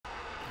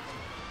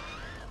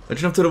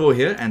Legend of Total War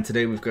here, and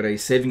today we've got a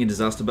saving and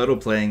disaster battle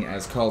playing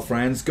as Karl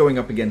Franz going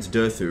up against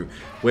Durthu,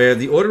 where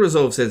the auto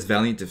resolve says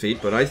valiant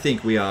defeat, but I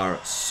think we are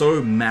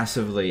so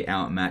massively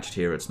outmatched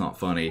here it's not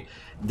funny.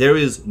 There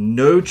is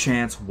no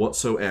chance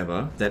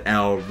whatsoever that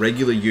our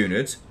regular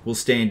units will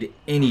stand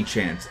any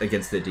chance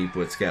against their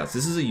Deepwood Scouts.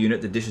 This is a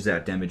unit that dishes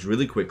out damage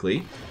really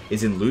quickly,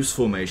 is in loose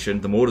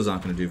formation, the mortars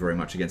aren't going to do very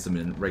much against them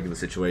in a regular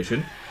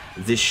situation.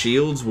 The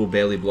shields will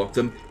barely block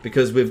them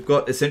because we've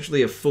got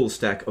essentially a full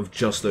stack of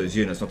just those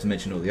units, not to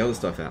mention all the other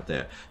stuff out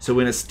there. So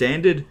in a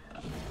standard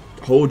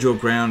hold your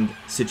ground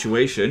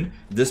situation,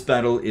 this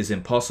battle is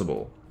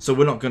impossible. So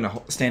we're not going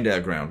to stand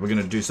our ground, we're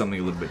going to do something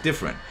a little bit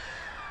different.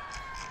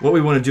 What we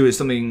want to do is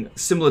something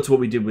similar to what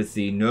we did with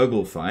the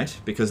Nurgle fight,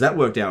 because that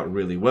worked out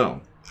really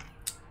well.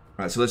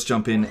 Alright, so let's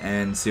jump in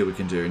and see what we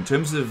can do. In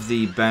terms of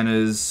the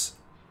banners,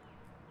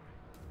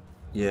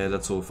 yeah,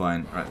 that's all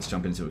fine. Alright, let's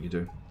jump in and see what we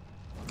can do.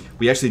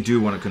 We actually do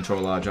want to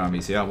control large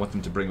armies here. I want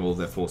them to bring all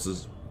their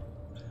forces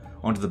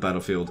onto the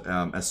battlefield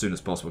as soon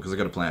as possible, because I've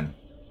got a plan.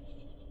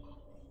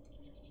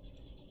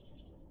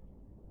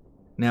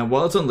 Now,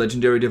 while it's on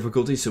legendary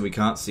difficulty, so we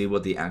can't see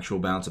what the actual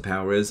balance of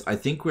power is, I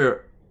think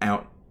we're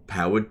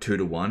outpowered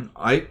 2-1.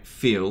 I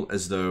feel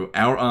as though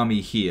our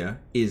army here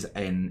is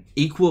an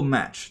equal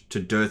match to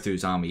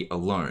Durthu's army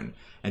alone.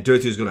 And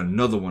Durthu's got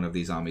another one of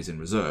these armies in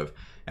reserve.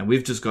 And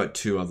we've just got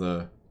two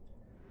other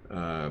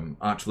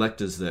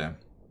archlectors there.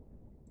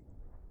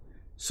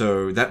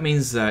 So that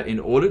means that in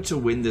order to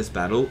win this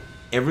battle,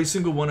 every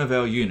single one of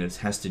our units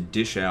has to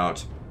dish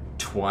out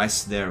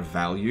twice their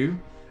value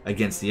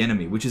against the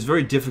enemy, which is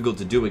very difficult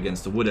to do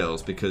against the Wood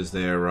Elves because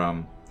they're,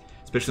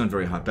 especially on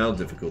very high battle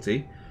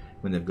difficulty,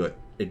 when they've got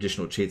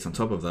additional cheats on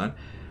top of that,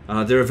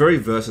 they're a very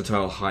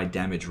versatile high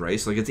damage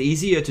race. Like, it's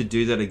easier to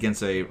do that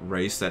against a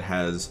race that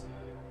has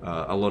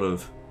a lot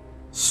of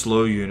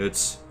slow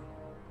units,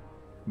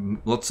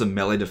 lots of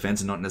melee defense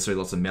and not necessarily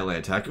lots of melee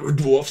attack, or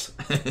dwarfs.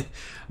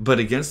 But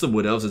against the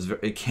Wood Elves,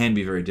 it can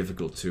be very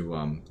difficult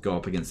to go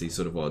up against these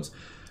sort of odds.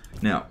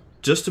 Now,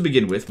 just to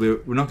begin with,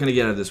 we're not going to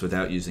get out of this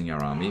without using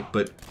our army,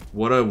 but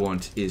what I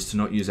want is to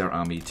not use our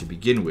army to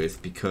begin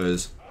with,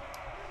 because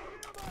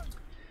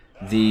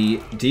the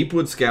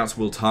Deepwood Scouts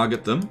will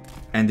target them,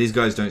 and these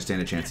guys don't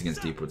stand a chance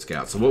against Deepwood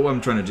Scouts. So what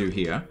I'm trying to do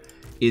here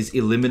is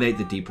eliminate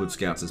the Deepwood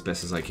Scouts as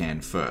best as I can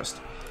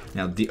first.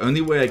 Now, the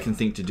only way I can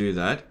think to do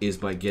that is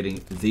by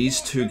getting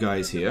these two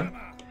guys here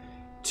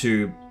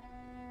to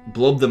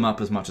blob them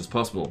up as much as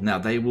possible. Now,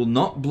 they will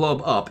not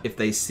blob up if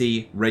they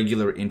see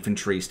regular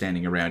infantry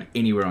standing around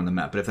anywhere on the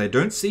map. But if they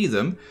don't see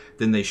them,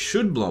 then they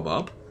should blob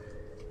up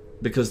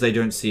because they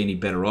don't see any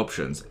better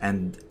options.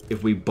 And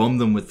if we bomb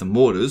them with the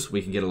mortars,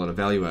 we can get a lot of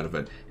value out of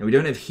it. And we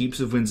don't have heaps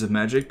of Winds of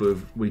Magic, but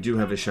we do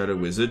have a Shadow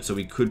Wizard, so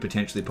we could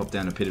potentially pop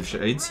down a Pit of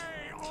Shades.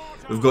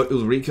 We've got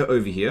Ulrika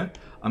over here.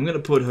 I'm going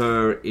to put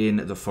her in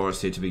the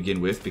forest here to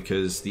begin with,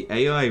 because the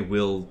AI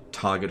will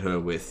target her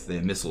with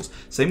their missiles.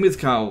 Same with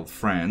Karl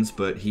Franz,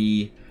 but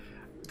he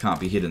can't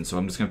be hidden, so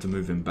I'm just going to have to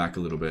move him back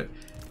a little bit.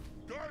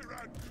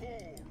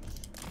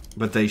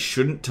 But they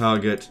shouldn't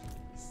target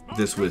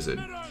this wizard.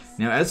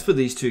 Now, as for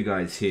these two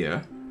guys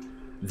here,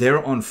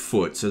 they're on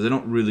foot, so they're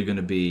not really going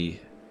to be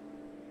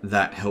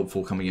that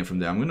helpful coming in from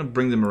there. I'm going to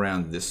bring them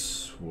around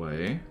this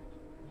way.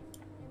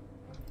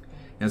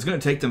 Now, it's going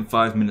to take them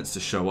 5 minutes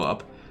to show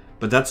up.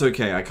 But that's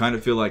okay. I kind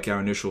of feel like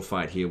our initial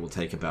fight here will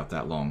take about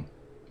that long.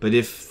 But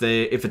if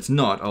it's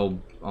not,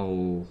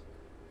 I'll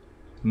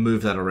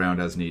move that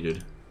around as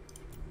needed.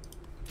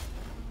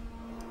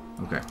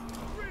 Okay.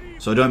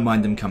 So I don't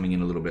mind them coming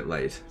in a little bit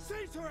late.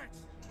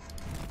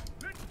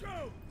 Let's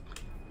go.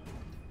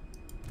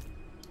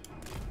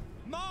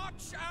 March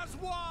as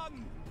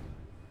one.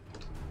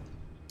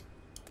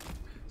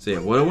 So yeah,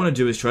 what I want to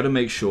do is try to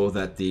make sure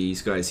that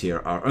these guys here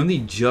are only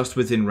just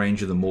within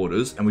range of the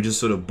mortars, and we just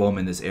sort of bomb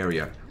in this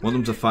area. I want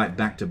them to fight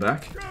back to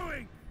back.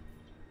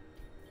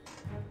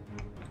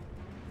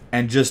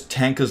 And just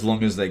tank as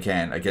long as they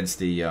can against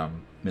the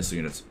missile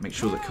units. Make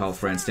sure that Karl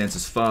Franz stands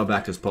as far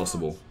back as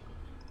possible.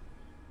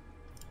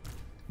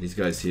 These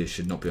guys here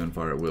should not be on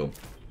fire at will.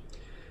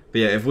 But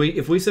yeah, if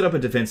we set up a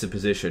defensive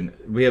position,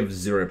 we have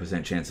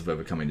 0% chance of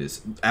overcoming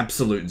this.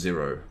 Absolute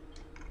zero.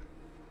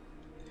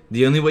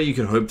 The only way you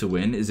could hope to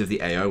win is if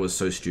the AI was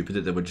so stupid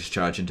that they would just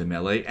charge into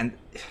melee. And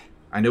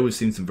I know we've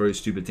seen some very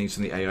stupid things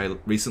from the AI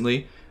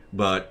recently,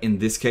 but in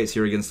this case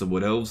here against the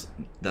Wood Elves,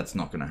 that's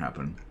not going to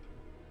happen.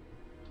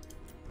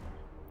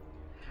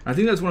 I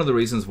think that's one of the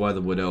reasons why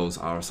the Wood Elves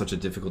are such a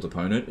difficult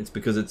opponent. It's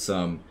because it's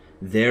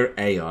their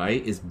AI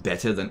is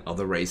better than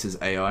other races'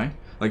 AI.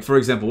 Like, for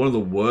example, one of the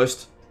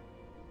worst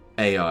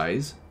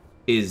AIs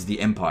is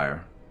the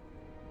Empire.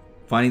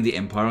 Finding the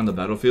Empire on the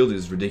battlefield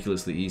is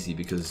ridiculously easy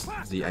because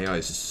the AI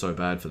is just so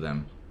bad for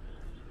them.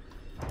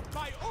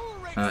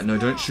 No,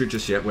 don't shoot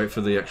just yet. Wait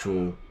for the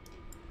actual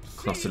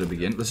cluster to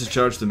begin. Let's just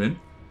charge them in.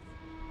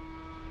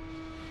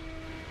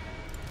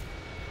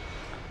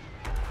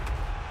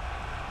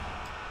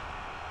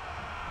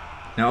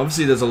 Now,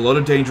 obviously, there's a lot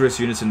of dangerous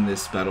units in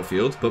this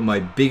battlefield, but my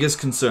biggest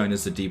concern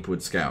is the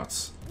Deepwood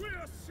Scouts.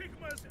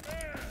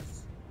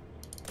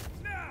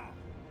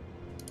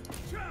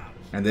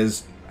 And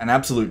there's an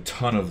absolute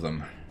ton of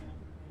them.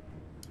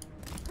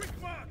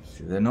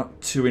 See, they're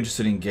not too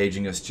interested in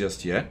engaging us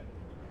just yet.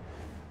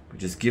 We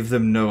just give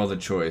them no other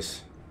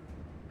choice.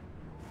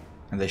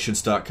 And they should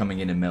start coming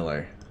in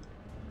melee.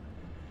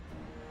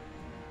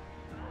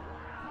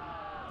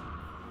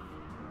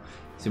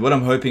 See, what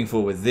I'm hoping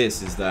for with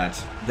this is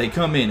that they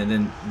come in and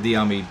then the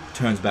army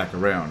turns back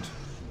around.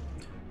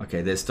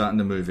 Okay, they're starting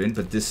to move in,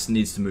 but this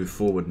needs to move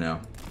forward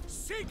now.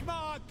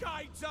 Sigmar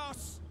guides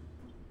us.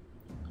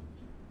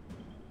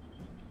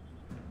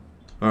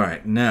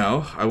 Alright,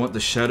 now I want the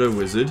Shadow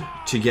Wizard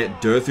to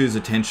get Durthu's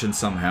attention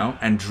somehow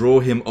and draw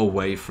him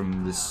away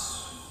from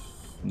this...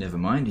 Never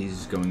mind,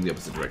 he's going the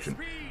opposite direction.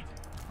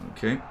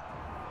 Okay.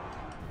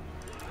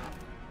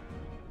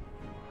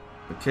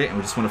 Okay, and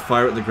we just want to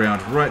fire at the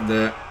ground right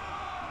there.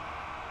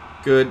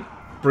 Good.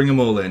 Bring them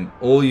all in.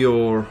 All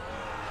your...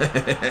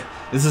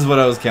 This is what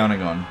I was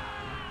counting on.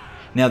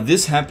 Now,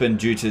 this happened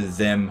due to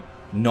them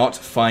not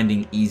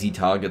finding easy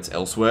targets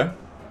elsewhere.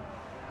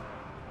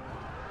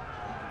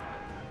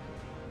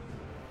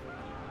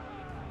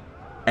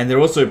 And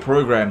they're also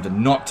programmed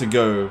not to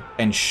go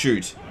and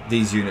shoot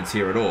these units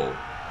here at all.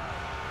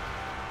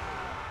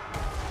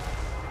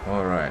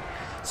 Alright.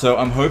 So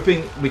I'm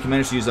hoping we can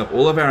manage to use up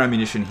all of our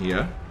ammunition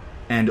here.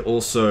 And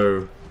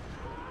also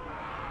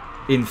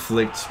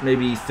inflict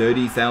maybe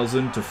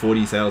 30,000 to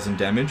 40,000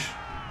 damage.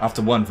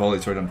 After one volley,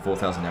 it's already done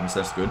 4,000 damage.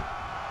 That's good.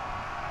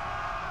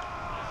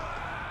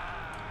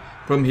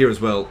 Problem here as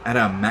well, at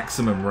our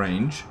maximum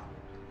range,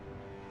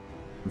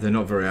 they're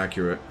not very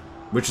accurate.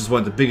 Which is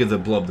why the bigger the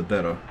blob, the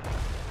better.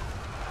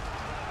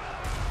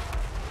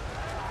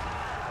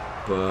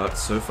 But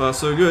so far,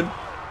 so good.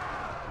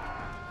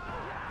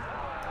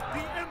 The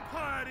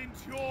Empire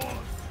endures.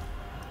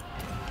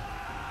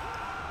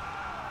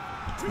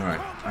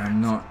 Alright,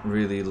 I'm not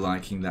really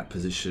liking that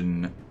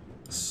position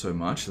so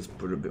much. Let's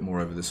put it a bit more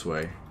over this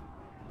way.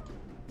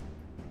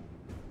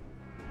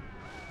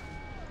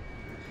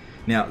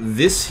 Now,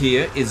 this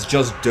here is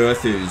just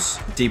Durthu's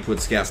Deepwood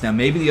Scouts. Now,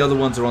 maybe the other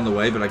ones are on the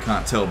way, but I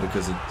can't tell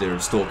because they're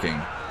stalking.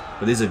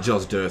 But these are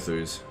just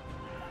Durthu's.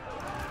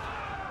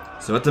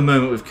 So at the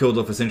moment, we've killed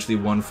off essentially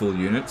one full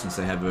unit, since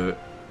they have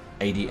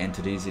 80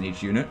 entities in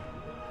each unit.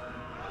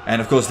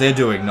 And of course, they're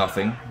doing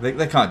nothing.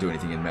 They can't do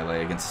anything in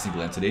melee against a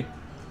single entity.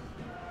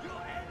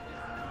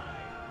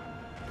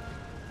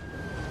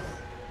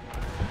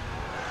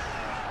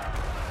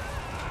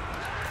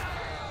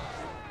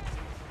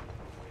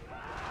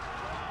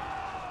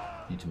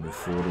 Need to move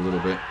forward a little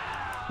bit.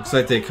 Looks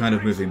like they're kind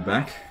of moving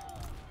back.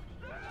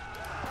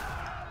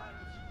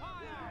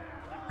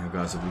 Our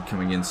guys will be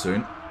coming in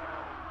soon.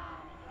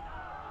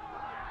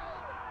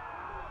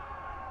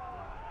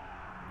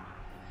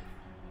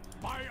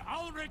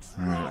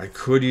 Alright, I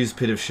could use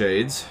Pit of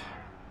Shades.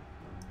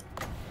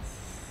 I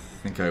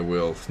think I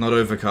will. Not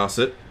overcast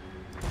it.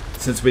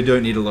 Since we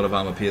don't need a lot of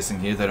armor piercing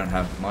here, they don't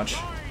have much.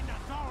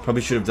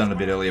 Probably should have done it a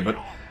bit earlier, but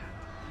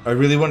I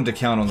really wanted to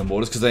count on the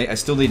mortars because I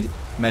still need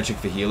magic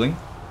for healing.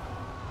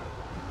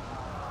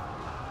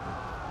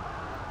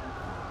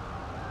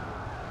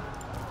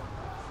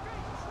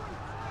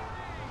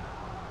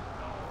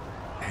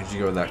 How'd you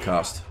go with that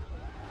cast?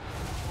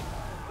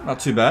 Not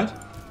too bad.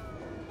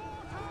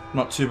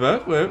 Not too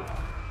bad. We're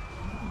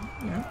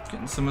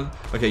getting some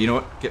of... Okay, you know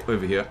what? Get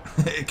over here.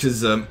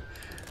 Because the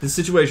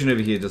situation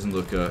over here doesn't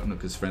look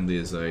as friendly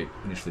as I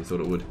initially thought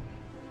it would.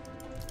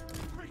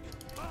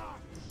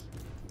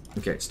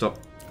 Okay, stop.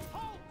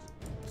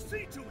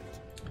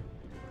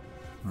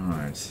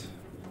 Alright.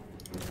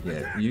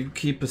 Yeah, you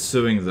keep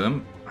pursuing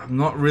them. I'm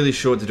not really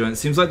sure what to do. It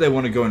seems like they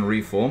want to go and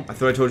reform. I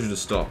thought I told you to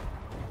stop.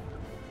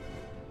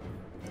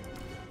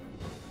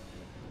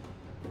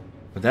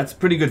 But that's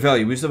pretty good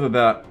value. We used up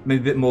about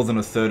maybe a bit more than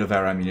a third of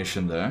our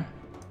ammunition there.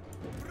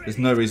 There's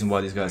no reason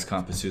why these guys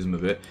can't pursue them a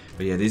bit.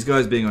 But yeah, these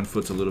guys being on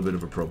foot's a little bit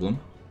of a problem.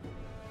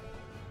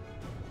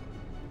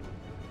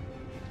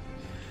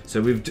 So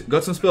we've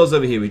got some spells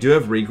over here. We do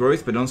have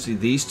regrowth, but honestly,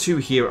 these two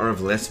here are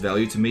of less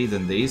value to me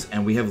than these,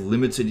 and we have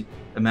limited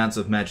amounts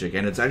of magic.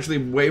 And it's actually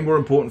way more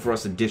important for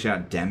us to dish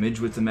out damage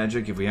with the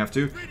magic if we have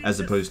to,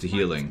 as opposed to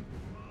healing.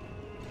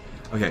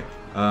 Okay,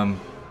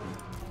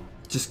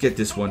 just get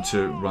this one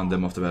to run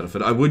them off the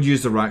battlefield. I would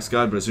use the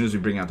Reichsguard, but as soon as we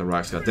bring out the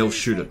Reichsguard, they'll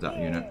shoot at that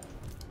unit.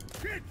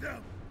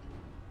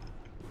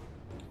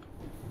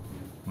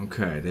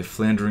 Okay, they're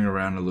flandering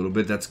around a little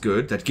bit. That's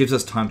good. That gives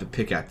us time to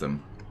pick at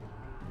them.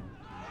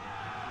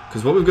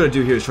 Because what we've got to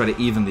do here is try to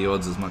even the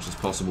odds as much as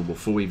possible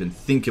before we even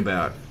think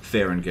about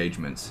fair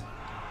engagements.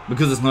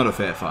 Because it's not a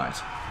fair fight.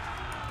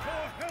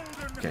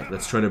 Okay,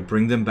 let's try to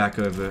bring them back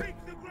over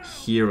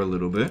here a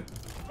little bit.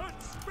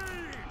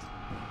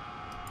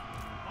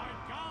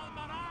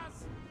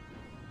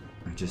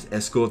 And just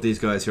escort these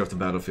guys here off the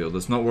battlefield.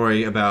 Let's not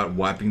worry about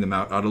wiping them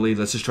out utterly.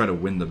 Let's just try to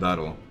win the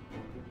battle.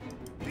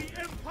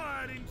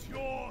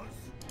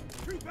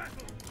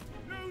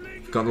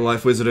 Got the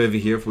Life Wizard over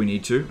here if we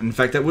need to. In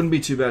fact, that wouldn't be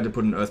too bad to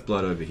put an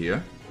Earthblood over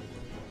here.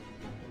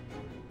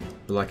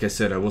 But like I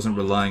said, I wasn't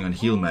relying on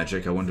heal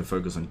magic. I wanted to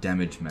focus on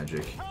damage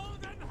magic.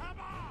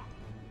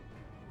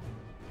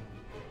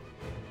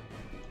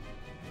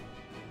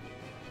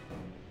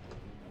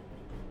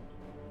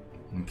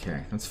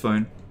 Okay, that's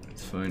fine.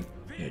 That's fine.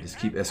 Yeah, just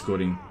keep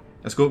escorting.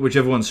 Escort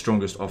whichever one's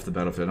strongest off the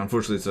battlefield.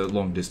 Unfortunately, it's a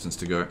long distance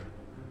to go.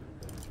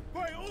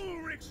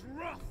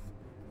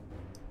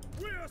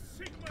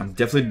 I'm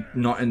definitely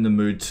not in the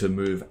mood to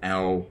move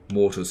our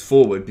mortars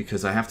forward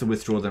because I have to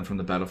withdraw them from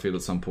the battlefield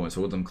at some point, so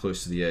I want them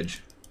close to the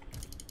edge.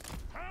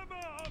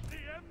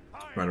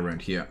 Right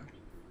around here.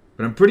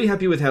 But I'm pretty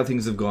happy with how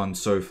things have gone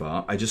so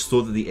far. I just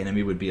thought that the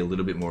enemy would be a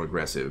little bit more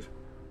aggressive.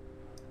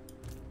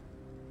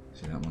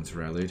 See, that one's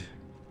rallied.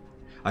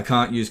 I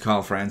can't use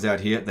Karl Franz out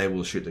here. They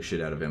will shoot the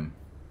shit out of him.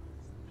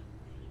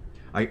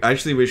 I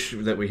actually wish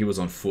that he was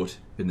on foot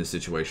in this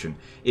situation.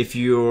 If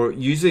you're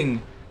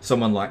using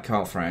someone like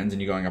Karl Franz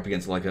and you're going up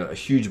against like a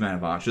huge amount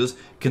of archers,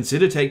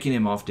 consider taking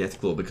him off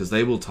Deathclaw because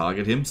they will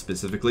target him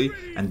specifically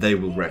and they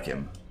will wreck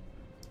him.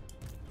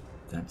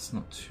 That's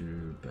not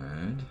too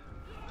bad.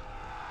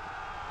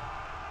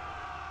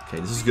 Okay,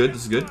 this is good,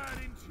 this is good.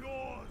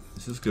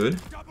 This is good.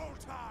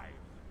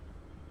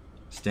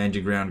 Stand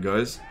your ground,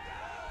 guys.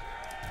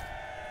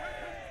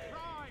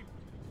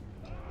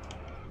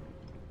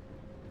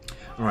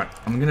 Alright,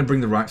 I'm going to bring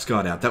the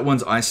Reichsguard out. That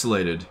one's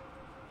isolated.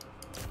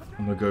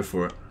 I'm going to go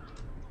for it.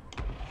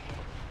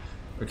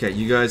 Okay,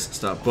 you guys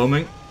start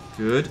bombing.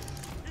 Good.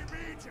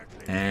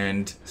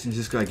 And since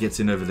this guy gets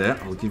in over there,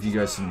 I'll give you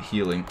guys some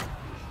healing.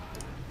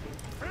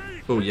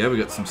 Oh yeah, we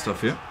got some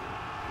stuff here.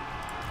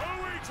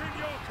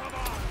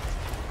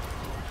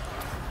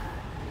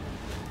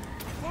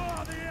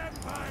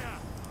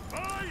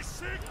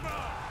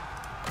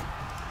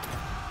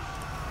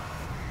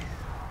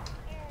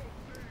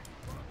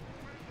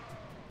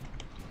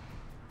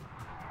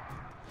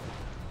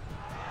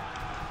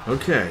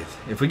 Okay,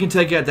 if we can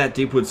take out that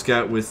Deepwood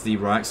Scout with the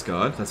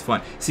Reichsguard, that's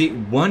fine. See,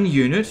 one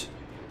unit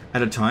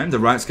at a time the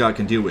Reichsguard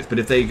can deal with, but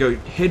if they go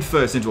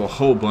headfirst into a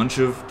whole bunch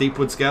of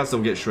Deepwood Scouts,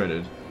 they'll get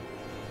shredded.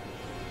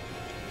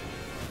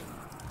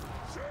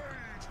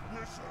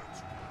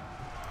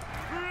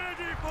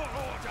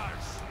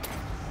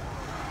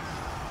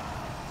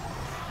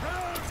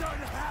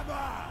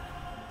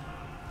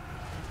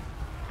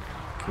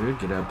 Good,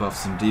 get our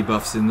buffs and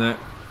debuffs in there.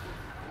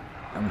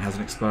 That one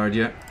hasn't expired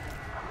yet.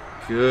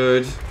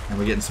 Good. And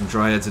we're getting some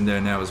Dryads in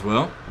there now as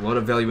well. A lot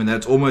of value in that.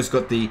 It's almost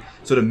got the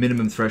sort of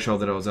minimum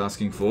threshold that I was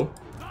asking for.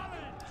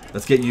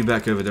 Let's get you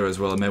back over there as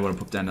well. I may want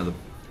to put down another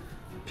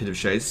Pit of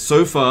Shades.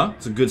 So far,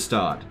 it's a good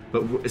start.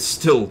 But it's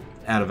still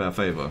out of our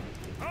favour.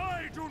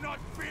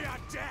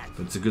 But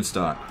it's a good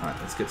start. Alright,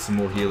 let's get some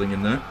more healing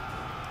in there.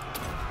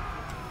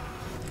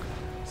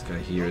 This guy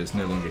here is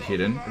no longer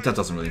hidden. But that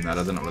doesn't really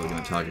matter. They're not really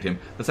going to target him.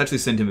 Let's actually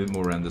send him a bit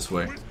more around this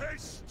way.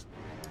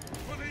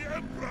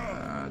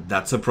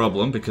 That's a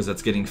problem because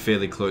that's getting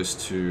fairly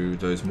close to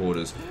those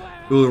mortars.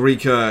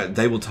 Ulrika,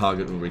 they will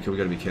target Ulrika. We've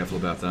got to be careful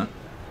about that.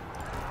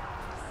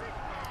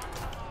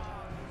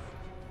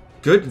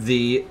 Good.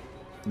 The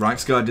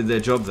Reichsguard did their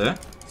job there.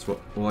 That's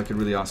all I could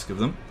really ask of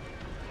them.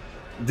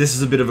 This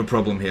is a bit of a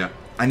problem here.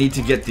 I need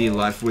to get the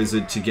Life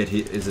Wizard to get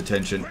his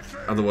attention.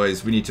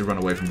 Otherwise, we need to run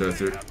away from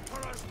Durthu.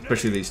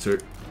 Especially these two.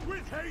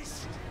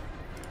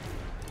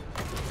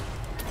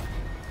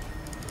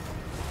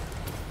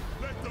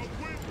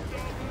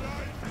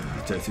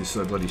 Durthu's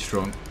so bloody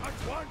strong.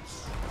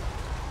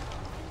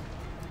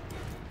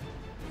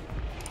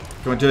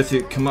 Come on,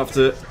 Durthu, come up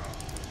to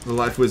the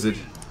Life Wizard.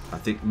 I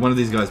think one of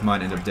these guys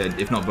might end up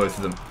dead, if not both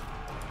of them.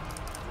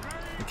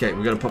 Okay,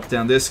 we got to pop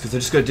down this, because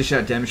they're just going to dish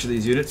out damage to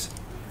these units.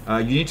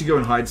 You need to go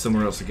and hide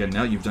somewhere else again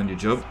now. You've done your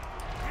job.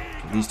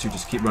 Okay, these two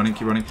just keep running,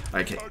 keep running.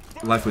 Okay,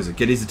 Life Wizard,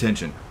 get his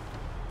attention.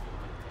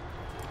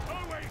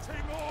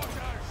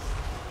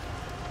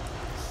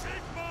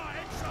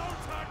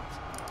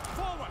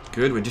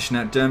 Good, we're dishing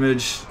out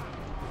damage.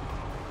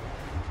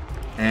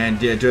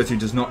 And yeah, Durthu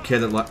does not care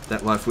that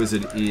that Life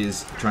Wizard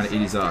is trying to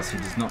eat his ass. He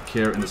does not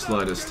care in the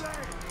slightest.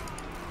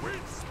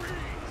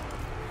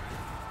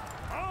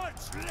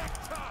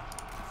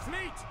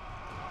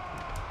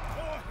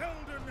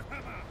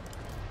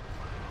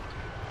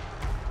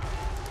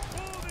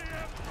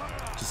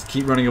 Just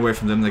keep running away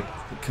from them. They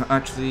can't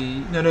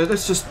actually... No,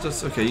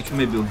 that's okay. You can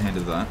maybe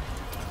handle that.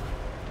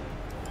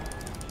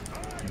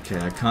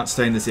 Okay, I can't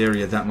stay in this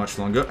area that much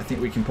longer. I think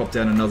we can pop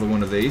down another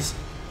one of these.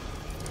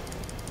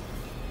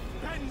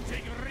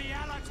 Bending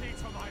reality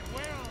to my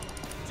will.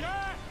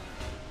 Death!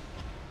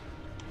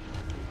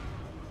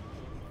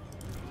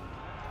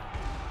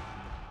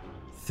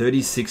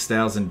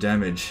 36,000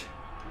 damage.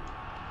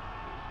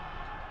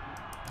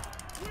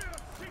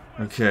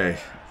 Okay.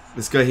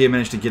 This guy here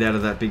managed to get out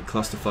of that big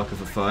clusterfuck of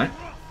a fight.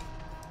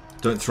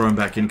 Don't throw him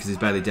back in because he's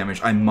badly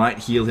damaged. I might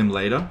heal him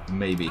later.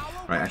 Maybe.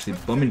 Right, actually,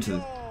 bomb into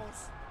the...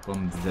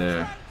 Bomb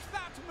there.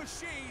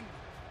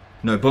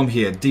 No, bomb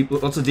here.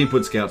 Lots of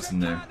Deepwood Scouts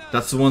in there.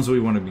 That's the ones that we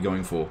want to be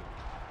going for.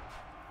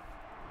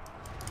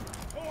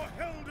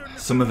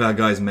 Some of our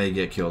guys may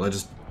get killed. I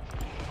just...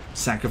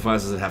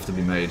 Sacrifices that have to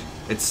be made.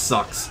 It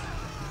sucks.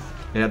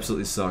 It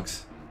absolutely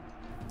sucks.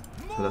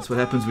 So that's what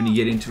happens when you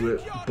get into a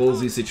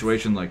ballsy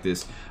situation like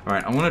this.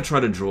 Alright, I want to try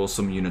to draw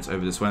some units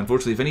over this way.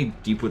 Unfortunately, if any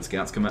Deepwood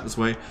Scouts come out this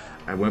way,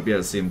 I won't be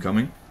able to see them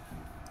coming.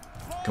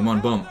 Come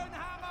on, bomb.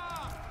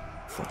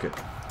 Fuck it.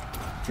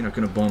 If you're not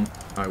gonna bomb,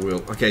 I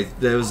will. Okay,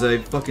 there was a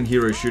fucking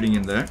hero shooting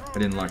in there. I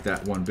didn't like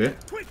that one bit.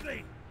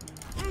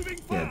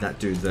 Yeah, that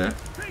dude there.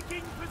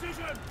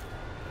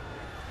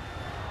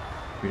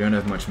 We don't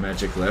have much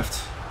magic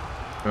left.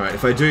 Alright,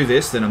 if I do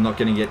this, then I'm not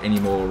gonna get any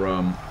more,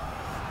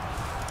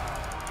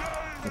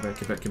 Get back,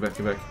 get back, get back,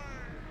 get back.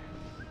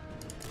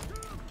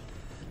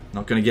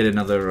 Not gonna get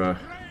another,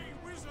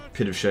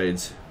 Pit of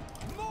Shades.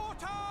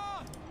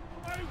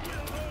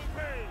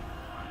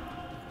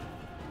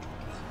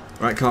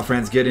 Alright, Carl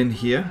Franz, get in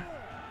here.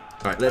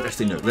 Alright,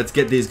 let's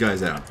get these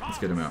guys out. Let's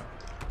get them out.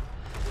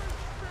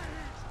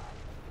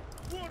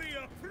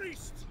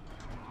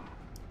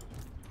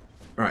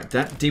 Alright,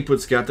 that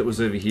Deepwood Scout that was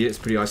over here is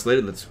pretty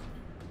isolated. Let's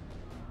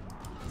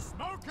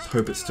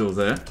hope it's still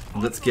there.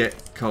 Let's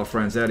get Carl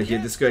Franz out of here.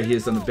 This guy here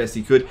has done the best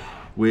he could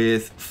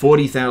with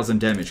 40,000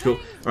 damage. Cool.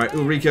 Alright,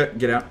 Ulrika,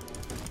 get out.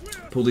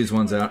 Pull these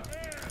ones out.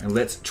 And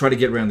let's try to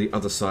get around the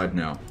other side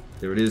now.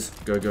 There it is.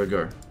 Go, go,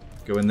 go.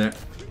 Go in there.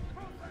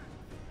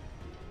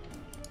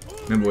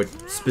 Remember,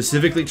 we're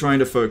specifically trying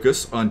to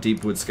focus on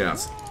Deepwood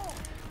Scouts.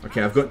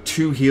 Okay, I've got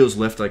 2 heals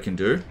left I can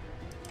do.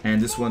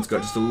 And this one's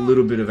got just a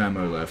little bit of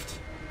ammo left.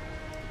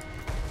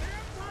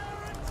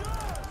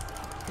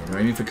 Okay,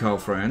 aiming for Karl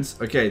Franz.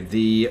 Okay,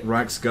 the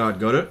Reichsguard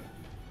got it.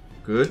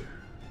 Good.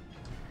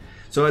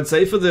 So I'd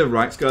say for the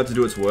Reichsguard to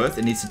do its worth,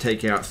 it needs to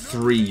take out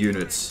 3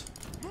 units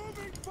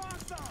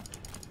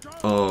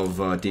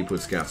of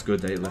Deepwood Scouts. Good,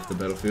 they left the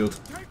battlefield.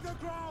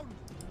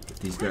 Get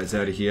these guys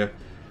out of here.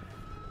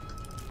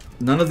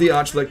 None of the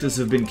Archlectors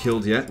have been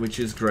killed yet, which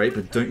is great,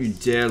 but don't you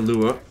dare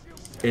lure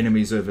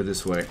enemies over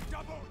this way.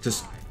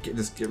 Just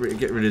get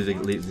rid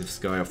of this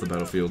guy off the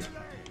battlefield.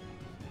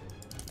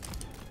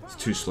 It's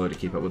too slow to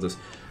keep up with us.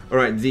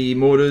 Alright, the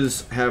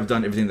mortars have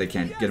done everything they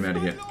can. Get them out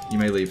of here. You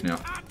may leave now.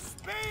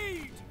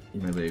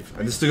 You may leave.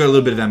 I've still got a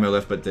little bit of ammo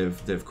left, but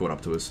they've caught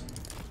up to us.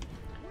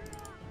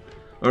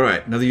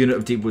 Alright, another unit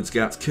of Deepwood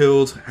Scouts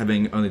killed,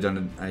 having only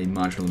done a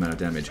marginal amount of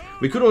damage.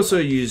 We could also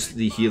use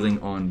the healing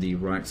on the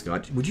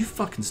Reichsguard. Would you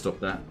fucking stop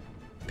that,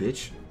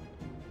 bitch?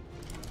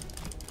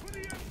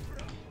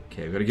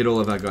 Okay, we've got to get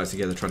all of our guys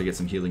together, try to get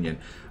some healing in.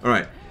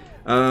 Alright,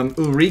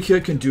 Ulrika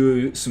can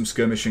do some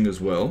skirmishing as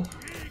well.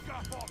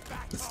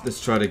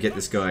 Let's try to get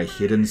this guy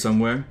hidden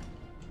somewhere.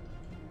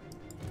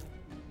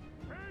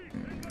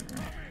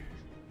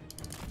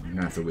 I'm going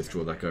to have to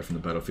withdraw that guy from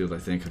the battlefield, I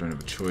think. I don't have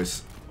a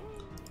choice.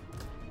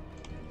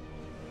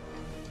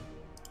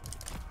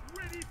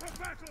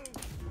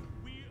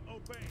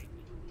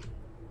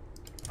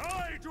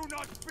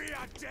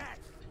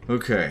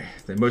 Okay,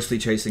 they're mostly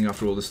chasing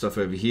after all this stuff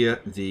over here.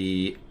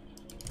 The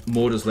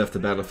mortars left the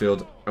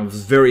battlefield. I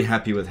was very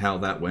happy with how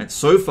that went.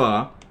 So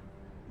far,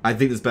 I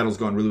think this battle's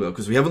gone really well,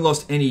 because we haven't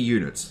lost any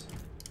units.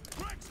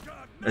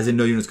 As in,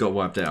 no units got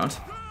wiped out.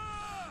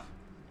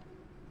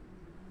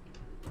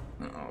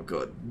 Oh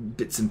god,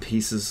 bits and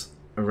pieces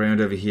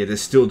around over here. They're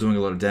still doing a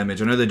lot of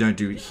damage. I know they don't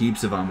do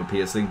heaps of armor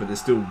piercing, but they're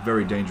still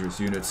very dangerous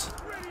units.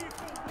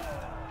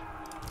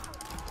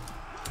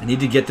 I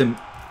need to get them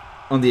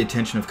on the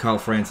attention of Karl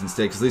Franz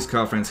instead, because at least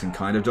Karl Franz can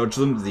kind of dodge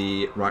them.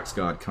 The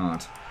Reichsguard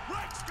can't.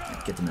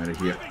 Get them out of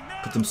here.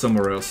 Put them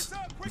somewhere else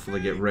before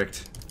they get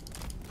wrecked.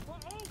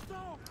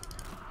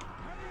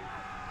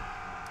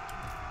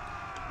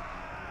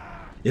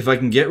 If I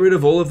can get rid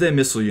of all of their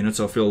missile units,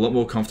 I'll feel a lot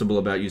more comfortable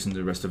about using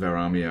the rest of our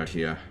army out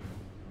here.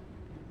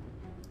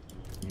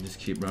 You just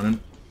keep running.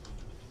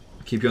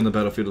 I'll keep you on the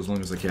battlefield as long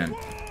as I can.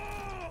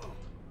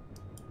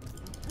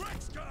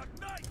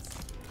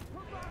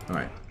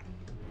 Alright.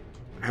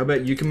 How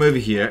about you come over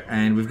here,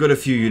 and we've got a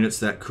few units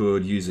that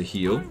could use a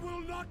heal.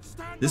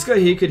 This guy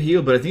here could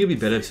heal, but I think it'd be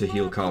better to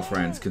heal Karl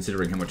Franz,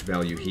 considering how much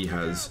value he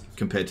has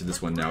compared to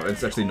this one now.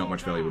 It's actually not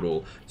much value at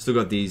all. Still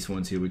got these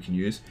ones here we can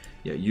use.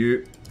 Yeah,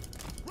 you...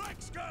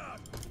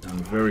 done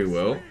very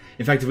well.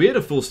 In fact, if we had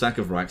a full stack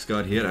of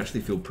Reichsguard here, I'd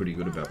actually feel pretty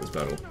good about this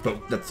battle.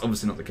 But that's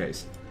obviously not the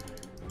case.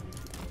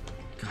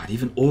 God,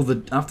 even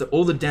after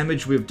all the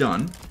damage we've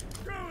done,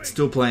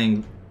 still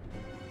playing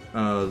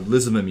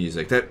Lizima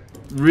music. That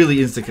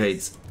really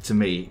indicates to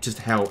me just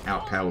how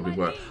outpowered we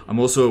were. I'm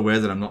also aware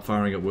that I'm not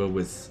firing at will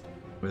with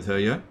her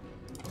yet.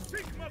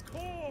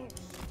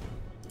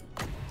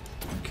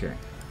 Okay.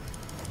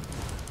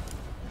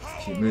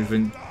 Keep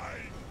moving.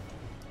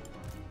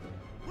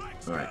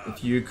 Alright,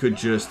 if you could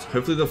just...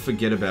 hopefully they'll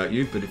forget about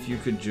you, but if you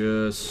could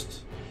just...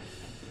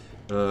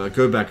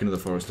 go back into the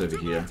forest over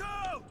here.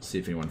 See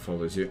if anyone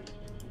follows you.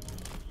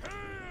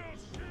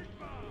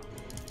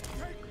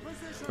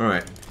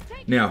 Alright.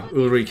 Now,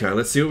 Ulrika,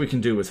 let's see what we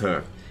can do with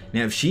her.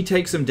 Now, if she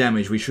takes some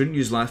damage, we shouldn't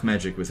use life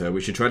magic with her. We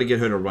should try to get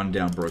her to run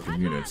down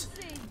broken units.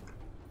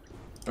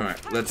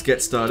 Alright, let's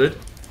get started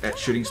at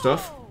shooting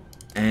stuff.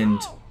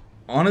 And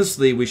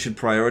honestly, we should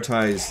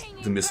prioritize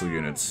the missile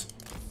units,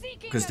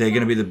 because they're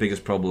going to be the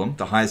biggest problem,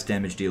 the highest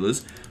damage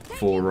dealers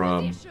for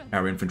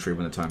our infantry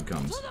when the time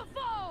comes.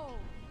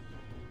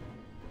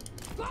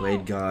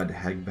 Blade Guard,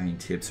 Hagbane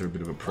tips are a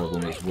bit of a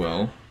problem as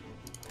well.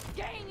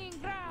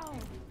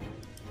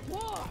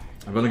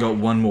 I've only got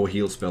one more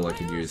heal spell I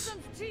can use.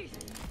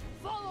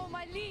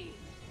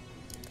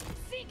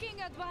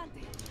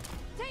 advantage.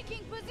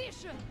 Taking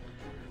position.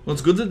 Well,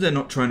 it's good that they're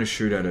not trying to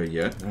shoot at her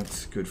yet.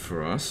 That's good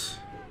for us.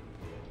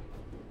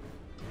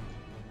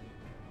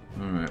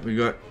 Alright, we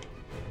got...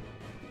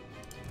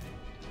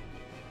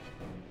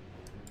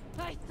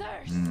 I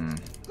thirst.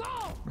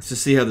 Go. Let's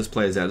just see how this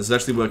plays out. This is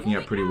actually working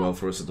out pretty well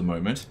for us at the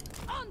moment.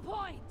 On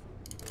point.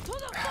 To the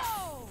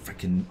foe.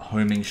 Freaking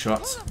homing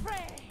shots. To the fray.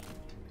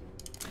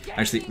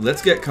 Actually,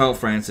 let's get Karl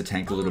Franz to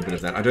tank a little bit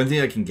of that. I don't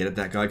think I can get at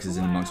that guy because he's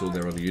in amongst all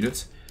their other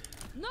units.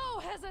 No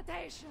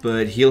hesitation.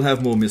 But he'll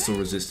have more missile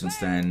resistance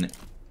than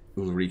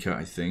Ulrika,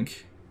 I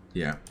think.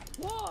 Yeah.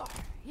 War.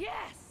 Yes.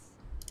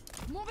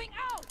 Moving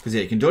out. Because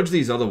yeah, you can dodge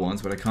these other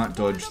ones, but I can't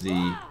dodge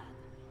the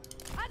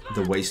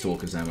Advancing. Waste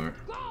Stalker's ammo.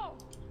 Go.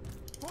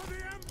 For the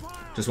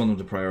Empire! Just want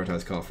them to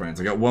prioritize Karl Franz.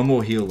 I got one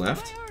more heal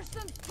left,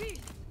 Fiersome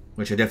teeth.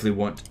 which I definitely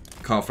want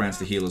Karl Franz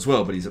to heal as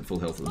well, but he's at full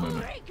health at the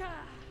moment. Ulrika.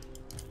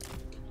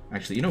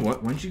 Actually, you know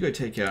what? Why don't you go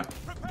take out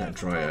that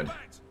Dryad?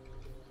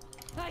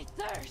 I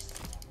thirst.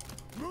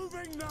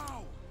 Moving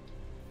now!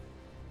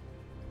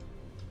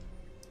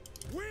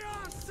 We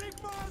are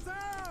Sigmar's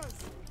heirs!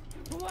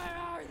 Where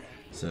are they?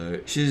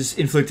 So, she's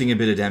inflicting a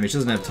bit of damage. She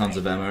doesn't have tons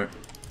of ammo.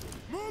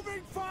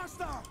 Moving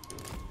faster!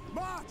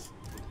 March!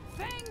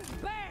 Fangs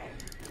bare.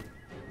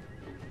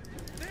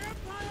 The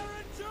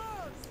Empire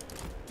endures!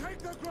 Take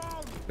the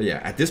ground! But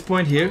yeah, at this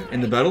point here in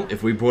the battle,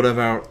 if we brought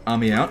our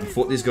army out and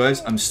fought these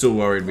guys, I'm still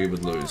worried we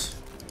would lose.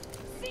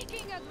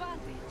 Seeking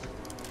advantage.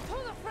 To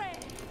the fray.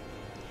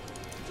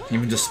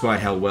 Even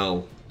despite how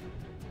well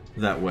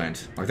that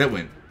went. Like, that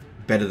went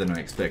better than I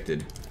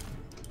expected.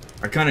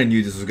 I kind of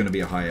knew this was going to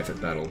be a high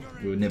effort battle.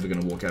 We were never going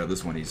to walk out of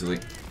this one easily.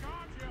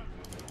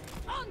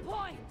 On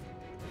point.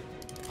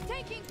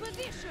 Taking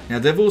position. Now,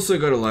 they've also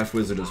got a life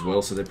wizard as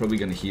well, so they're probably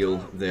going to heal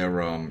their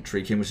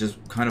tree kin, which is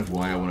kind of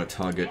why I want to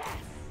target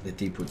the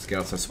Deepwood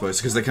Scouts, I suppose,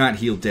 because they can't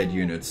heal dead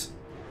units.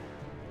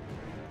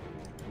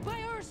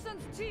 By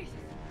Urson's teeth.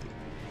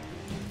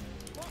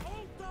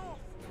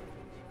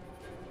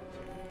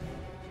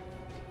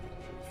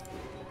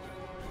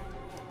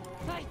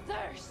 I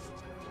thirst.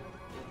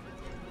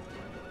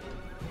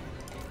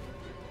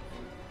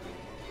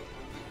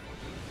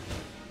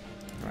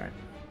 Alright.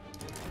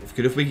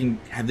 If we can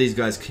have these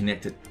guys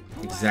connect at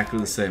exactly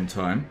the same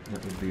time,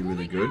 that would be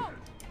really good.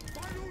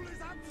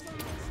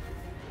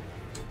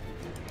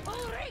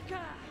 Ulrika.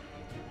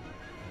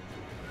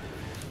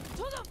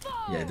 To the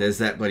foe. Yeah, there's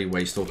that bloody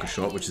Waste Stalker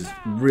shot, which is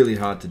really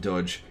hard to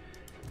dodge.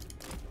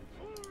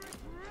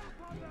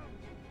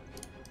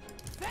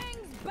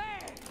 Fangs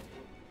bare.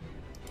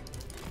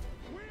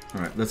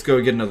 Alright, let's go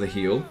get another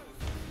heal.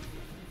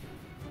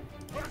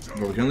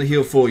 Well, we can only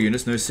heal 4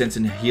 units, no sense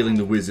in healing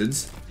the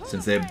wizards,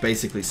 since they're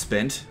basically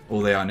spent.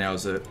 All they are now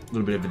is a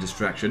little bit of a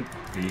distraction.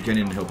 And you can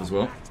in and help as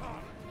well.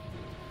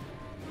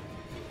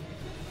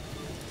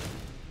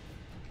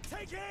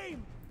 Take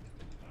aim!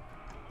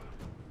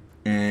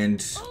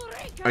 And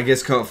Ulrika. I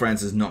guess Karl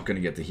Franz is not going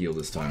to get the heal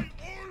this time.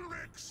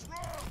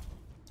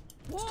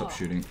 Stop War.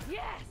 shooting.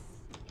 Yes.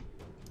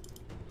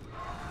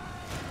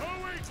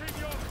 Awaiting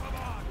your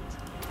command!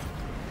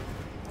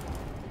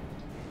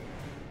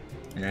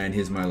 And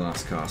here's my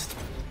last cast.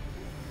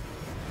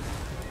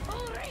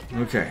 Ulrika.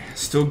 Okay,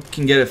 still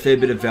can get a fair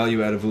bit of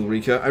value out of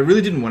Ulrika. I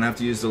really didn't want to have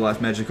to use the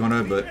life magic on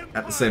her, but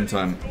at the same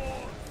time,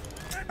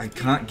 I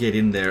can't get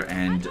in there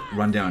and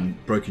run down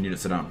broken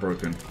units that aren't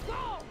broken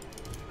Go.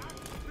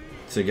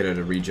 to get her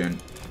to regen.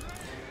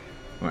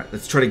 Alright,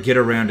 let's try to get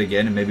around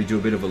again and maybe do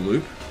a bit of a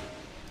loop.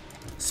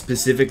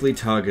 Specifically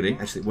targeting...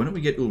 Actually, why don't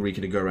we get Ulrika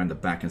to go around the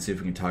back and see if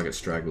we can target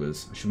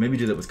stragglers? I should maybe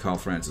do that with Karl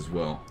Franz as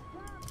well.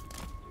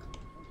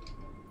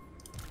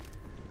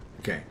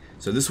 Okay,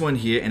 so this one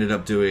here ended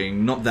up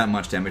doing not that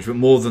much damage, but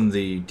more than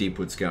the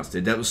Deepwood Scouts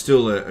did. That was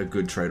still a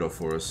good trade-off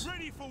for us.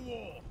 Ready for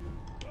war!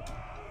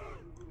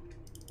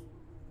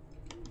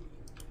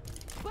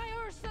 By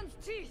Urson's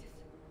teeth.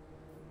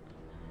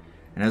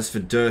 And as for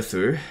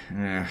Durthu,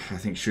 I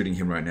think shooting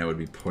him right now would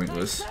be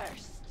pointless.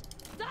 Thirst.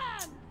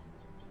 Stand.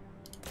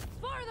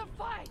 For the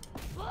fight.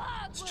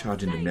 Blood. Let's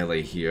charge into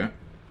melee here.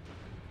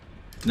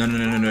 No, no,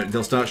 no, no, no.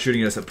 They'll start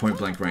shooting at us at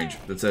point-blank range.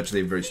 That's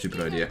actually a very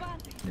stupid idea.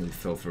 Nearly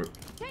fell for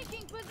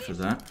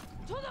that.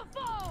 To the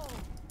foe.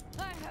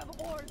 I have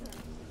ordered.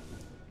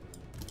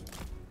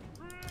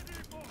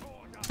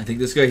 I think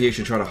this guy here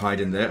should try to hide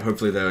in there.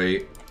 Hopefully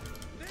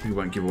we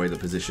won't give away the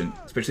position.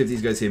 Especially if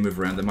these guys here move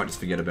around, they might just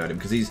forget about him,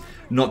 because he's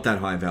not that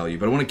high value.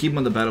 But I want to keep him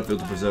on the battlefield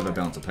to preserve our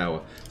balance of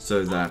power,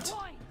 so that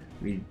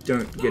we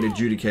don't get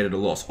adjudicated a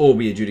loss, or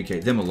we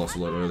adjudicate them a loss a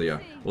lot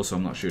earlier. Also,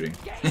 I'm not shooting.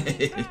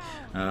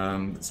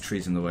 There's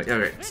trees in the way.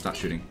 Alright, start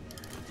shooting.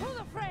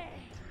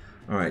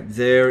 Alright,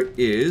 there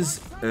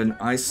is an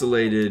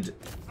isolated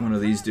one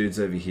of these dudes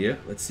over here.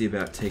 Let's see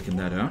about taking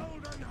that out.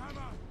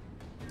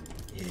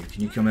 Yeah,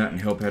 can you come out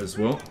and help out as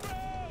well?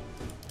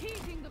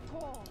 Heeding the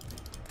call.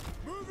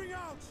 Moving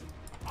out!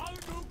 I'll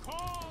do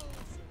calls!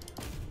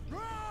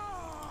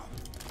 Ah!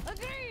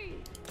 Agree.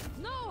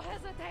 No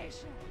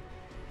hesitation.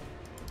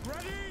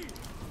 Ready!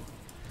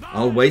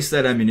 I'll waste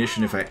that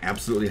ammunition if I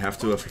absolutely have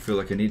to, if I feel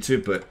like I need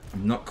to, but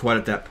I'm not quite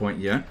at that point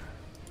yet.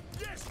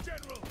 Yes,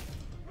 General!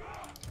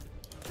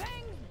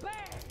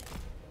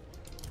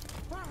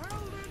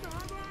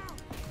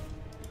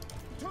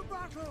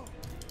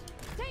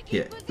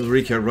 Yeah,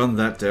 Ulrika, run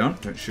that down.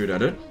 Don't shoot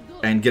at it.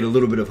 And get a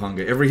little bit of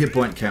hunger. Every hit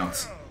point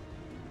counts.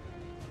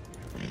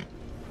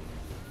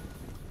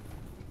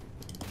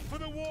 For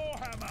the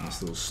Warhammer.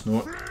 Nice little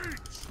snort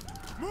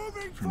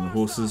Moving from the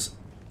horses.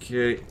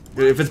 Okay,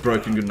 if it's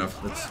broken, good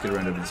enough. Let's get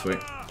around over this way.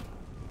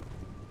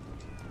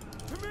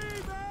 To me,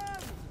 men.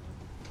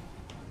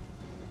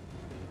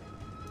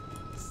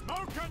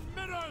 Smoke and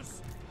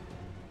mirrors.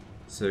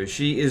 So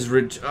she is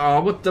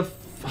oh, what the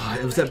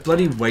it was that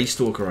bloody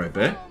Waystalker, I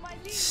bet.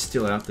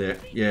 Still out there.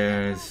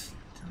 Yeah, it's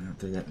still out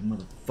there, that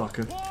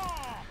motherfucker. War.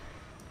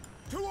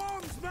 To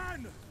arms,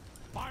 men.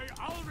 By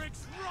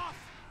Ulrich's wrath.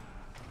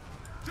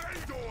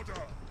 Date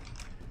order.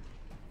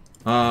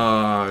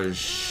 Oh,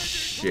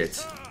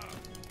 shit.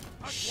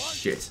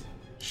 Shit.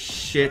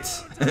 Shit.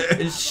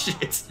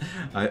 Shit.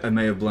 I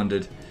may have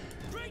blundered.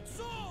 Great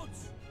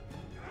swords.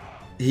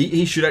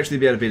 He should actually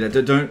be able to beat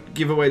that. Don't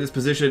give away this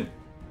position.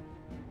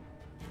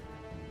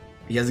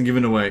 He hasn't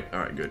given away.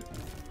 Alright, good.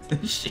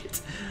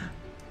 Shit.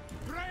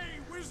 Grey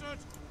wizard.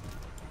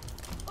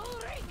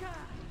 Ulrika!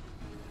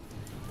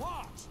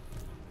 What?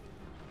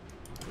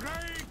 Grey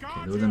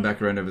guardian. Lure them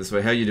back around over this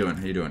way. How you doing?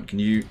 How you doing?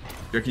 You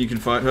reckon you can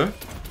fight her?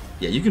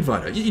 Yeah, you can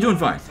fight her. You're doing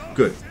fine.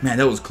 Good. Man,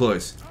 that was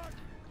close.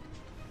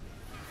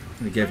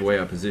 We gave away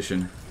our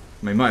position.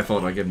 I mean, my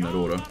fault I gave him that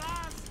order.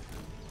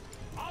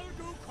 I'll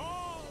do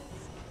calls.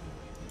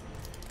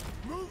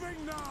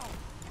 Moving now.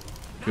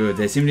 Good.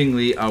 They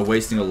seemingly are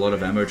wasting a lot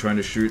of ammo trying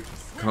to shoot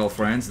Karl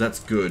Franz. That's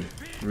good.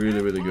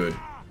 Really, really good.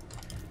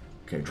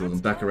 Okay, draw them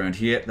back around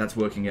here. That's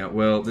working out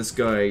well. This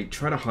guy,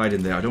 try to hide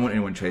in there. I don't want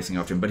anyone chasing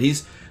after him, but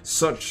he's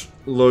such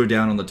low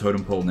down on the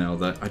totem pole now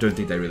that I don't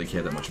think they really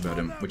care that much about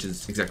him, which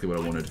is exactly what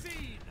I wanted.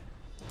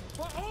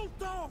 For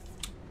Altdorf.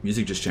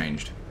 Music just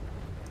changed.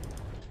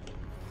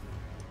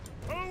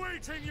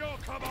 Awaiting your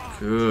command.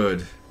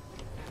 Good.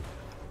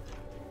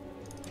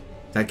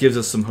 That gives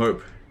us some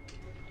hope.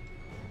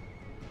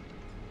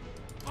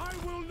 I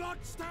will not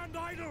stand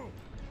idle.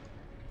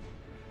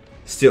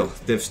 Still,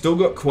 they've still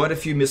got quite a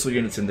few missile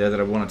units in there that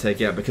I want to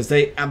take out because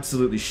they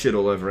absolutely shit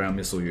all over our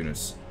missile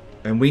units.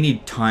 And we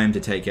need time to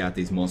take out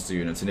these monster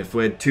units, and if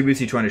we're too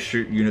busy trying to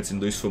shoot units in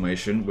loose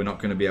formation, we're not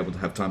going to be able to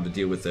have time to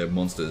deal with their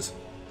monsters.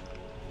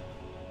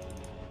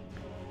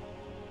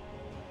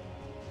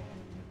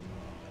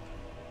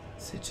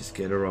 So just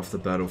get her off the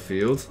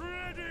battlefield.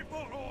 Ready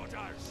for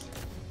orders.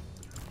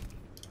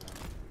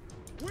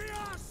 We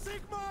are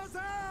Sigma's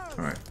heirs.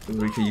 Alright,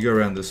 Ulrika, you go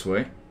around this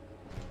way.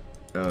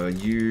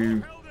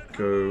 You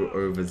go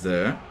over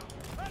there.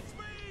 Let's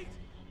meet.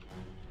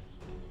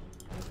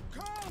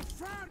 Karl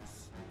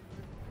Franz.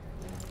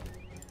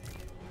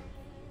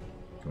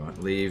 Come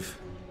on, leave.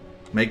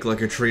 Make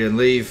like a tree and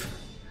leave.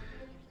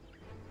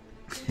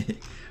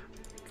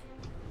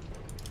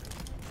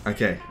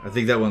 Okay, I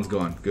think that one's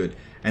gone. Good.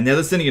 And now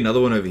they're sending another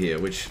one over here,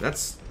 which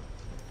that's...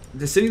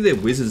 They're sending their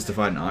wizards to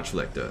fight an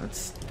Archlector.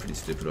 That's pretty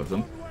stupid of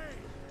them.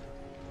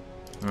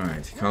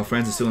 Alright, Karl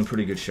Franz is still in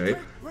pretty good shape.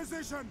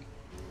 Position.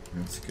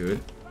 That's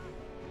good.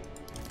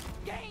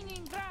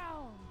 Gaining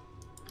ground!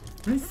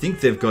 I don't think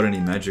they've got any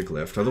magic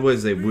left,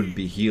 otherwise they would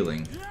be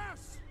healing,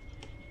 Yes.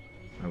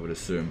 I would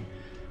assume.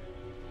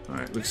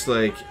 Alright, looks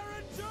like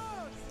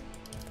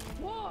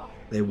War!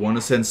 they want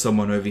to send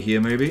someone over here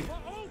maybe.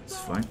 It's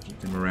fine, keep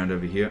them around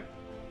over here.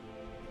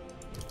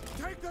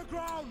 Take the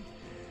ground.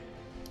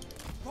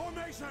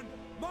 Formation.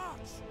 March.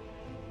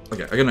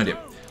 Okay, I got an idea.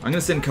 I'm going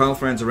to send Karl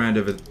Franz around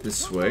over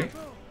this way,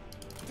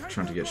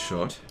 trying to get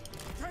shot,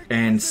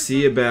 and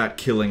see about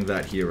killing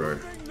that hero.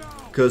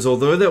 Because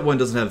although that one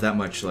doesn't have that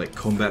much like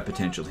combat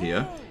potential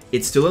here,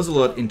 it still has a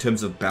lot in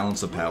terms of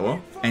balance of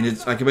power, and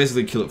I can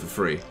basically kill it for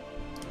free.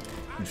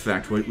 In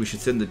fact, we should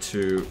send the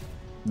two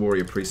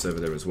warrior priests over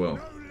there as well.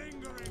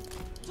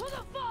 To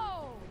the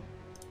foe!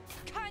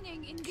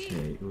 Cunning indeed!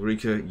 Okay,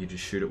 Ulrika, you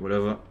just shoot it,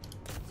 whatever.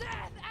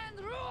 Death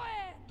and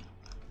ruin!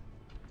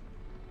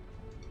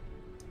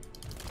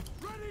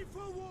 Ready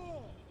for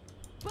war.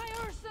 By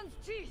Urson's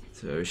teeth!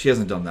 So she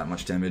hasn't done that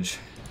much damage.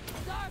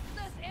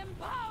 Darkness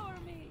empower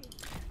me!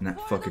 And that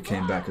fucker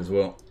came back as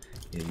well.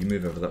 Yeah, you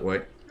move over that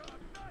way.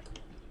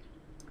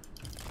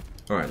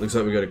 Alright, looks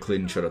like we got a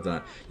clean shot at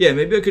that. Yeah,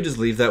 maybe I could just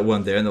leave that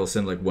one there and they'll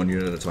send like one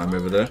unit at a time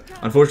over there.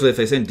 Unfortunately, if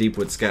they send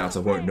Deepwood Scouts, I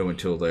won't know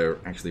until they're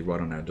actually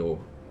right on our door.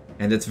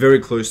 And it's very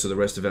close to the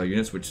rest of our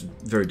units, which is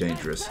very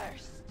dangerous.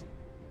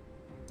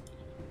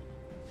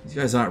 These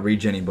guys aren't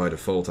regenning by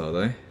default, are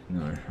they?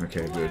 No.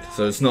 Okay, good.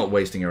 So it's not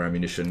wasting our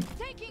ammunition,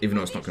 even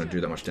though it's not going to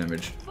do that much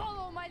damage.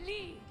 Follow my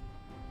lead!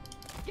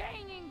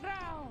 Gaining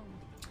ground!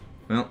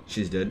 Well,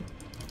 she's dead.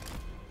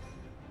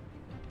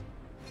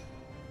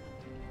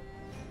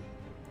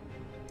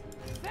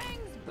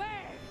 Fangs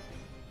bare!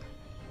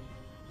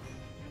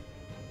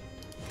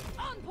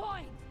 On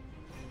point!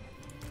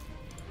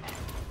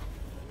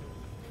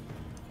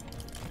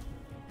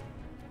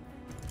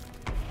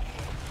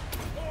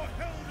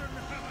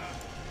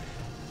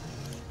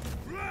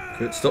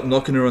 Good. Stop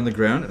knocking her on the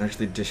ground and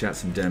actually dish out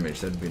some damage.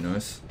 That'd be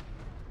nice.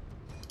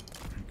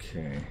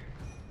 Okay.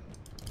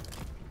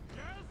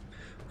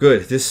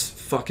 Good. This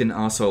fucking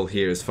asshole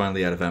here is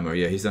finally out of ammo.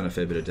 Yeah, he's done a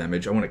fair bit of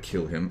damage. I want to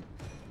kill him.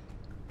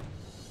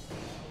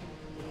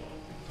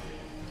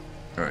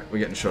 Alright, we're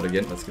getting shot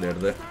again. Let's get out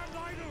of there.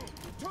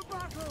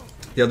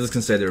 The others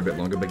can stay there a bit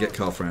longer, but get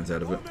Karl Franz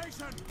out of it.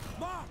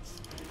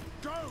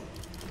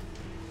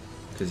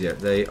 Because, yeah,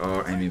 they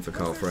are aiming for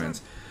Karl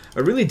Franz. I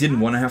really didn't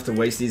want to have to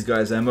waste these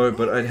guys' ammo,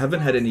 but I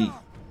haven't had any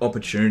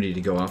opportunity to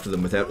go after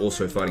them without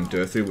also fighting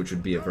Durthu, which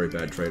would be a very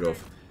bad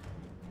trade-off.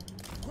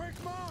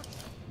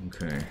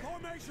 Okay.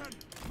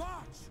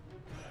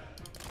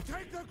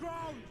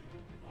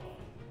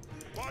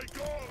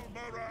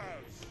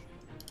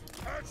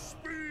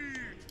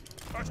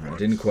 I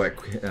didn't quite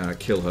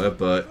kill her,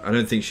 but I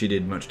don't think she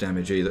did much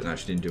damage either. No,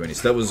 she didn't do any,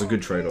 so that was a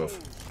good trade-off.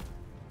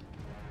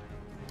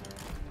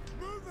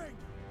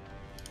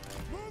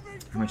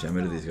 How much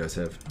ammo do these guys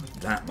have?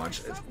 Not that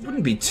much. It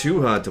wouldn't be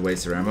too hard to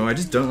waste their ammo. I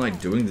just don't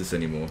like doing this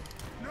anymore.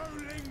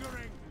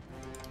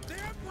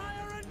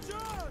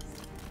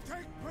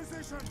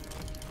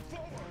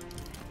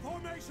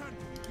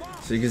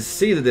 So you can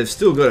see that they've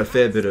still got a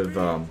fair bit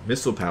of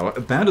missile power,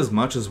 about as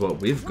much as what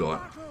we've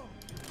got.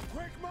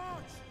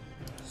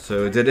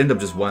 So they'd end up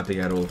just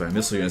wiping out all of our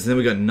missile units, and then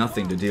we got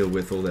nothing to deal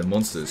with all their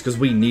monsters, because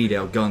we need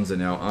our guns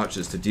and our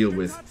archers to deal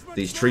with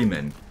these tree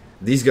men.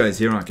 These guys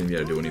here aren't going to be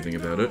able to do anything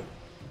about it.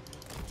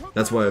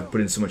 That's why I've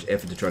put in so much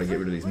effort to try to get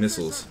rid of these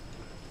missiles.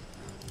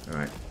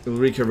 Alright,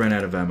 Ulrika ran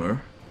out of ammo.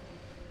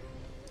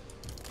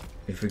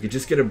 If we could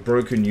just get a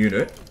broken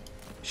unit,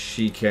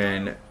 she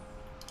can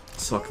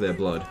suck their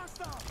blood.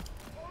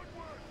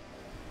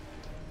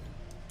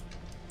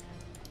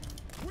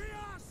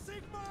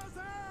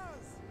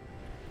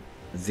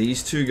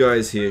 These two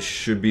guys here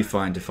should be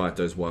fine to fight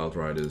those Wild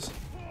Riders.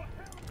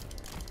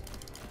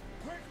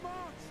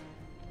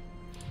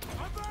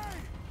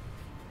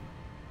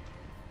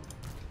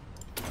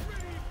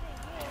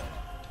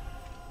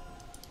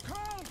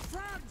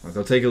 Like,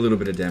 they'll take a little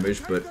bit of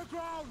damage, but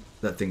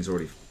that thing's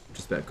already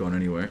just about gone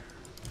anyway.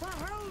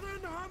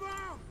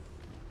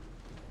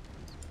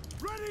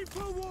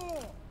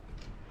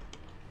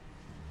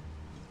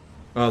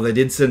 Oh, they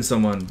did send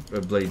someone,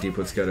 a bloody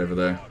Deepwood Scout over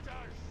there.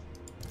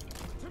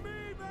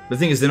 The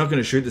thing is, they're not going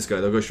to shoot this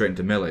guy, they'll go straight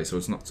into melee, so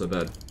it's not so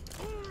bad.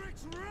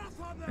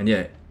 And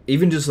yeah,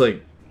 even just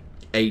like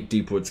 8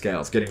 Deepwood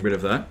Scouts, getting rid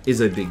of that is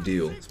a big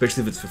deal,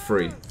 especially if it's for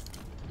free.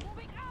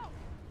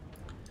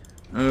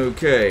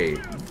 Okay.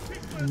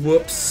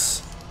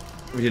 Whoops.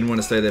 We didn't want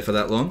to stay there for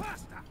that long.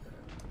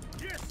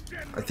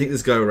 I think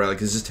this guy will rally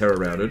because he's just terror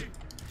routed.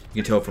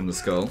 You can tell from the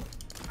skull.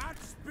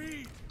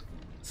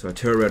 So our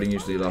terror routing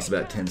usually lasts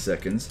about 10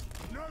 seconds.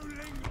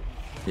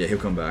 Yeah, he'll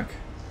come back.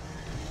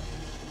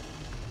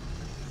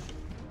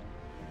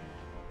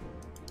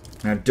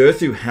 Now,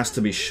 Durthu has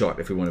to be shot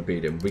if we want to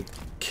beat him. We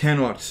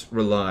cannot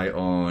rely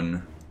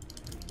on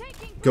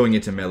going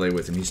into melee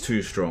with him. He's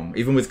too strong.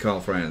 Even with Karl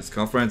Franz.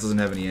 Karl Franz doesn't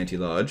have any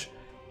anti-large.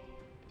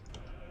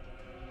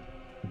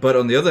 But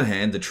on the other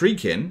hand, the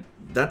Treekin,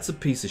 that's a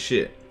piece of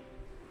shit.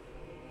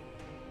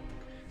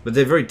 But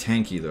they're very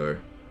tanky, though.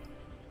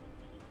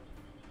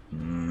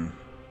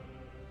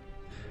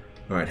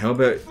 Alright, how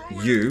about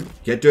you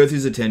get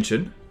Durthu's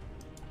attention,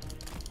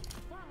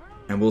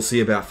 and we'll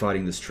see about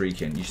fighting this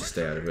Treekin. You should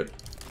stay out of it.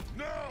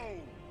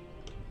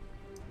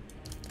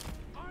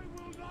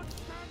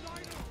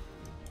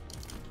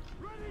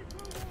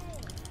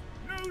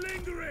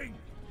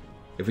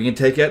 If we can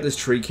take out this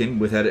Treekin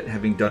without it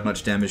having done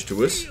much damage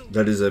to us,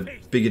 that is a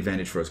big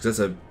advantage for us, because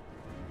that's a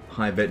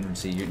high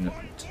veterancy unit.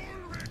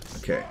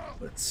 Okay,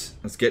 let's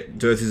get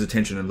Durthu's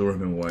attention and lure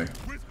him away.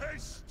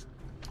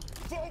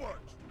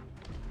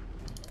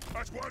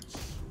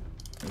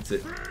 That's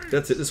it.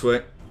 That's it. This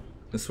way.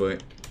 This way.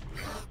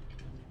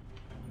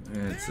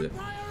 That's it.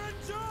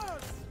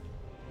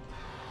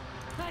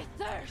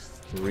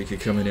 Ulrika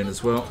coming in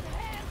as well.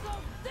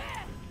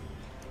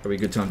 Probably a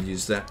good time to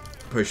use that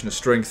potion of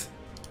strength.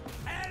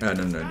 Oh,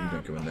 no, you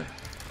don't come in there.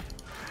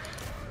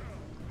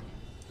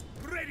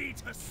 Ready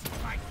to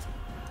strike.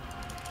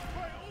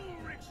 By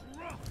Ulrich's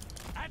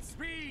wrath at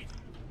speed.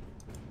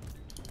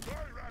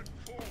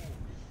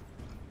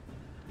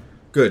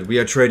 Good, we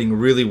are trading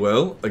really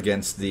well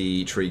against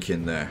the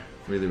Treekin there.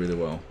 Really, really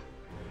well.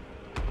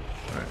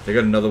 Alright, they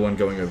got another one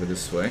going over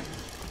this way.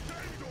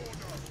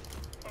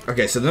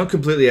 Okay, so they're not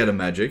completely out of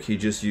magic. He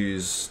just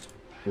used,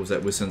 what was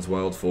that, Wissen's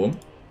wild form.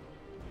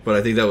 But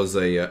I think that was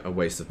a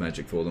waste of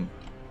magic for them.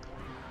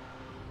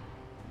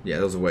 Yeah,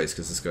 that was a waste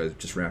because this guy's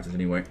just routed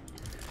anyway.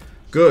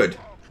 Good.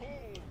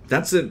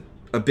 That's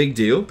a big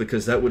deal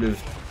because that would have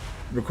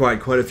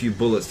required quite a few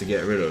bullets to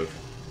get rid of.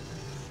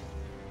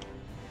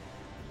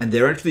 And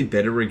they're actually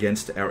better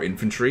against our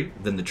infantry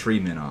than the tree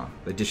men are.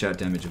 They dish out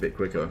damage a bit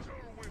quicker.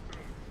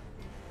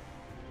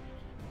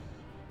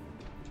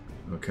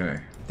 Okay,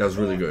 that was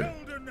really good.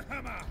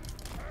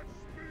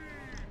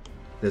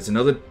 There's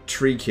another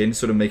Treekin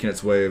sort of making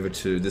its way over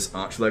to this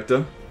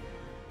Archlector.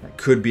 That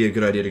could be a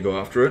good idea to go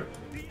after it.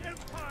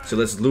 So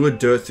let's lure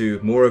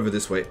Durthu more over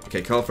this way.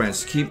 Okay, Karl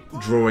Franz, keep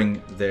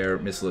drawing their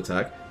missile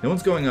attack. No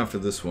one's going after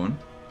this one.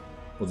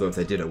 Although if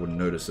they did, I wouldn't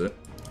notice it.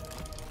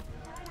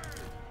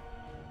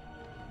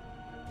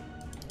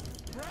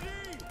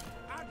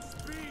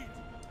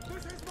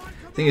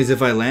 Thing is,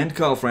 if I land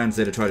Karl Franz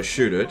there to try to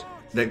shoot it,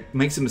 that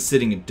makes him a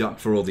sitting duck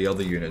for all the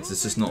other units.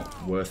 It's just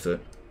not worth it.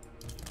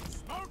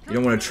 You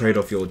don't want to trade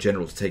off your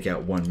general to take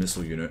out one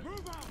missile unit.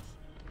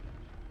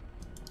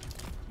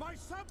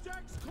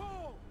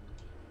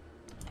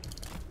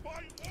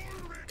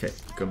 Okay,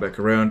 go back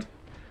around.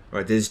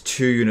 Alright, there's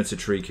 2 units of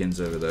Treekins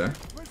over there.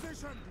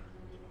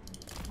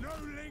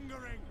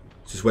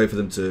 Just wait for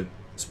them to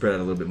spread out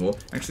a little bit more.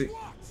 Actually,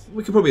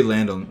 we could probably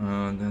land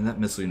on... that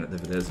missile unit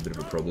over there is a bit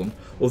of a problem.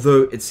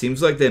 Although, it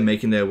seems like they're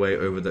making their way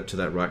over to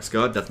that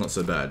Reichsguard. That's not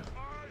so bad.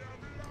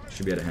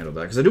 Should be able to handle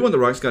that. Because I do want the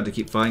Reichsguard to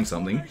keep fighting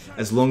something,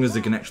 as long as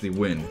it can actually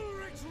win.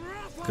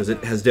 Because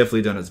it has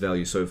definitely done its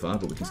value so far,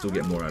 but we can still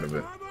get more out of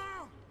it.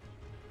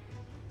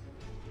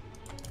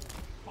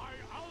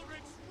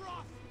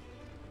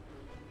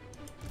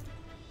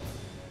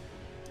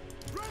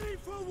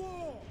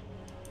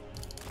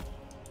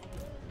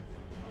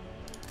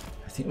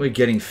 I think we're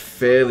getting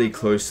fairly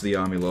close to the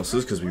army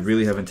losses because we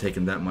really haven't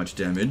taken that much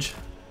damage.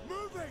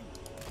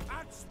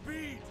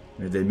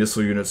 Their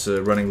missile units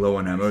are running low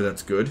on ammo,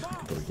 that's good. I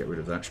can probably get rid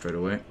of that straight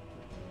away.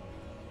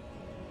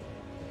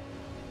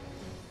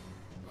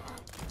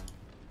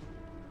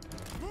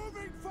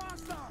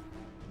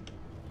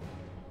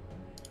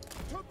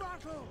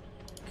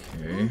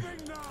 Okay,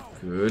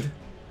 good.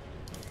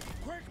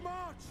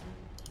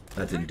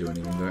 That didn't do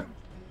anything though.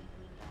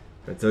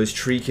 But those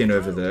Treekin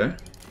over there.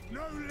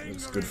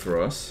 Looks good for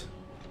us.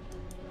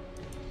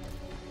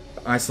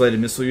 Isolated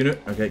missile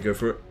unit. Okay, go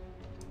for it.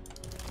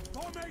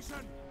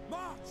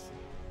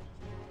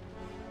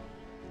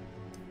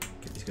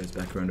 Get these guys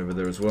back around over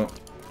there as well.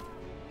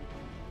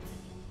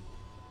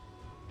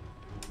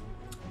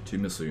 2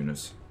 missile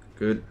units.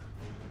 Good.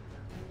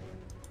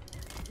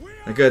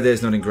 That guy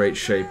there's not in great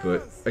shape,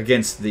 but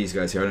against these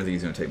guys here, I don't think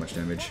he's going to take much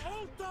damage.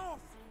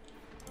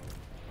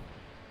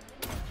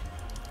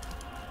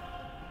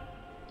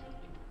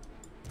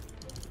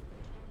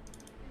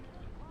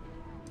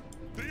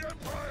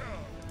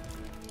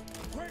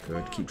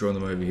 Good, keep drawing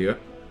them over here.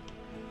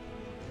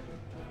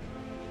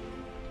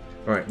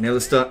 Alright, now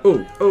let's start.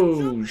 Oh,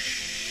 oh,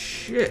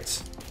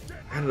 shit.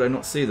 How did I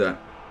not see that?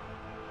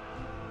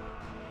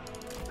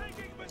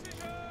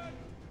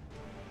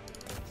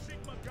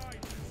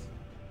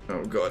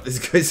 Oh god, this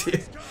guy's here.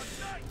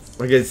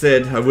 Like I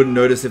said, I wouldn't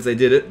notice if they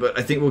did it, but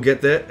I think we'll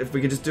get there if we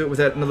can just do it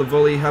without another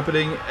volley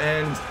happening,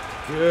 and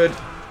good.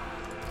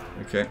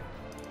 Okay.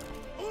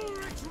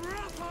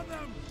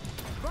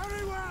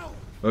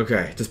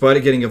 Okay, despite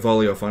it getting a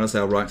volley off on us,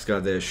 our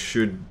Reichsguard there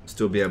should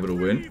still be able to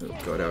win. Oh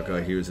god, our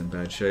guy here is in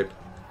bad shape.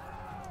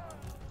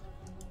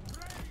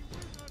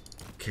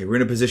 Okay, we're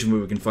in a position where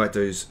we can fight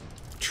those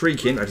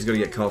Treekin. I just gotta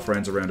get Karl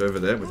Franz around over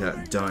there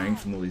without dying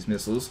from all these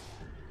missiles.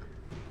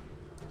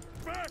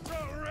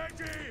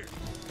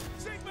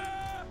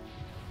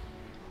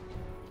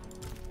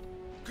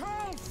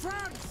 Karl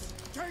Franz,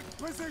 take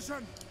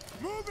position!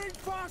 Moving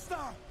faster!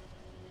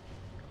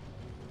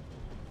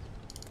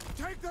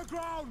 Take the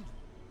ground!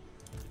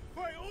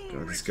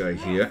 God, this guy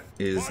here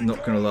is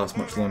not going to last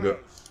much longer.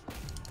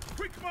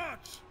 Quick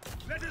march!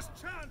 Let us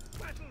chant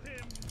battle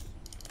hymns!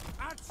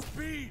 At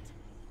speed!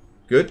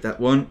 Good,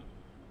 that one.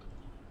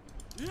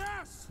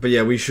 Yes! But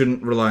yeah, we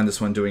shouldn't rely on this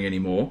one doing any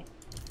more.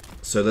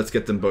 So let's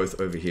get them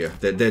both over here.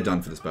 They're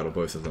done for this battle,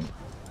 both of them.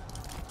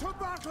 To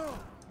battle!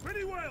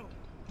 Pretty well!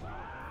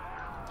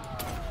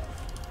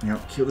 Now,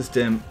 kill this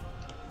damn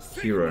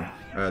hero.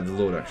 The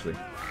Lord, actually.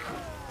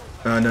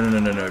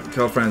 No.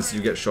 Karl Franz,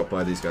 you get shot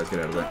by these guys.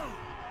 Get out of there.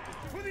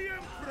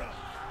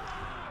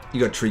 You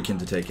got Treekin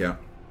to take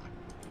out.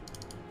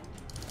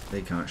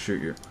 They can't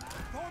shoot you.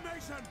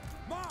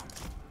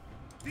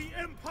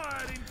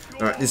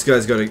 Alright, this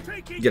guy's got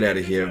to get out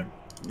of here.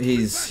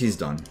 He's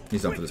done.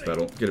 He's done for this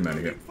battle. Get him out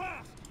of here.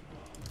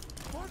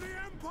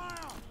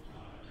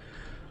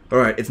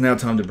 Alright, it's now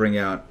time to bring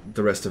out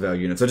the rest of our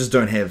units. I just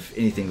don't have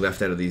anything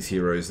left out of these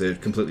heroes. They're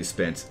completely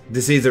spent.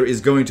 This either is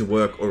going to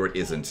work or it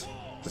isn't.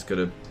 Just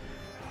gotta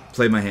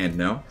play my hand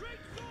now.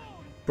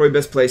 Probably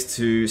best place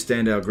to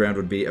stand our ground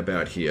would be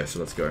about here, so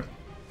let's go.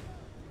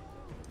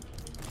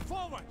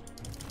 Forward!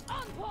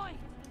 On point!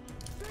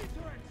 Gain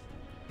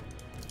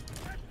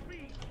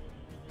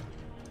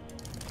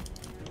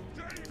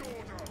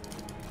order!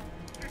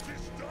 It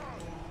is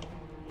done!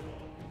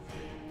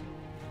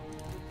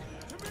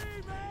 To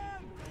me,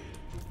 man!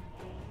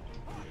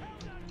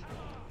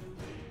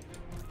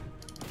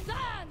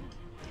 Stand!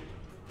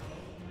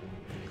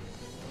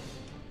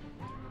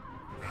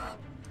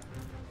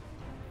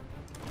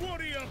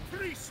 Warrior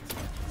priest!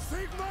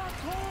 Sigma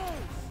calls!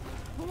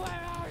 Where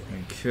are you?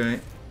 Okay,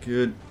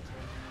 good.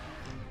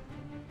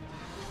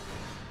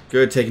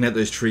 Good, taking out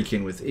those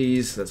Treekin with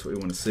ease. That's what we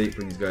want to see.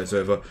 Bring these guys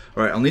over.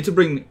 Alright, I'll need to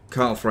bring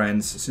Karl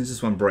Franz, since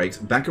this one breaks,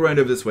 back around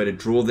over this way to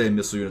draw their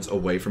missile units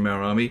away from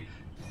our army.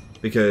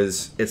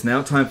 Because it's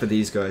now time for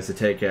these guys to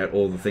take out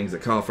all the things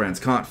that Karl Franz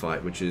can't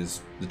fight, which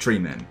is the tree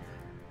men.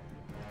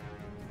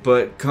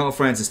 But Karl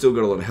Franz has still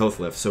got a lot of health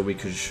left, so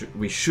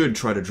we should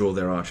try to draw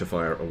their archer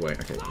fire away.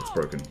 Okay, it's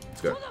broken.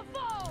 Let's go. To the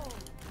foe!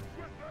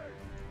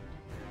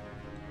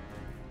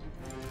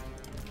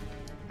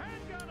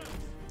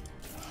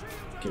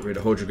 Get rid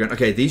of hold your ground.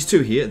 Okay, these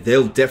two here,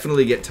 they'll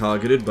definitely get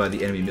targeted by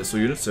the enemy missile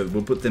units, so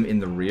we'll put them in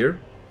the rear.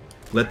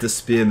 Let the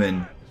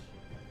spearmen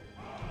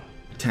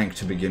tank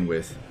to begin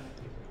with.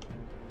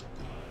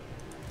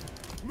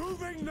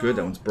 Good,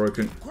 that one's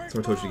broken.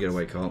 Throw a torch to get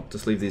away, Carl.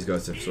 Just leave these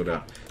guys to sort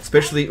out.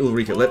 Especially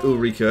Ulrika. Let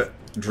Ulrika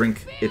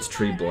drink its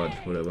tree blood,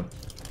 whatever.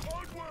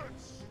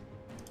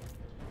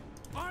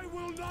 I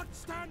will not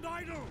stand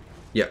idle.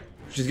 Yep,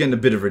 she's getting a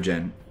bit of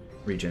regen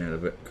out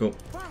of it. Cool.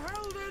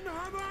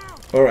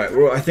 Alright,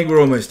 I think we're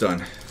almost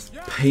done.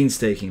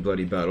 Painstaking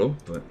bloody battle,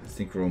 but I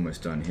think we're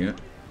almost done here.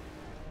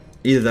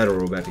 Either that or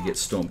we're about to get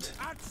stomped.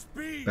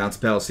 Bounce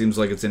power seems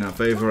like it's in our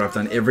favor. I've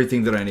done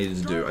everything that I needed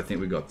to do. I think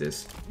we got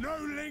this. No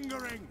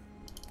lingering.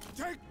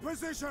 Take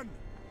position.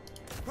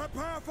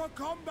 Prepare for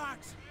combat.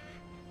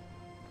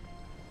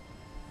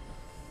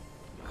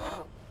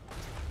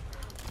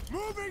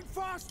 Moving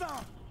faster.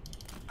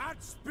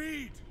 At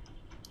speed.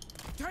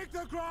 Take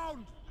the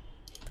ground.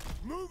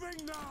 Moving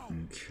now.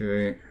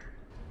 Okay.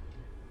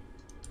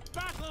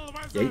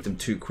 You ate them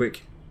too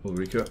quick,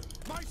 Ulrika.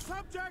 My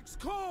subjects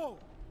call.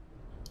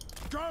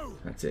 Go.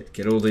 That's it.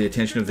 Get all the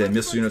attention of their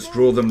missile units,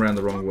 draw them around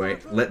the wrong way,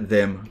 let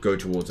them go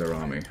towards our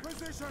army.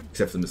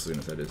 Except for the missile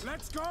units, that is.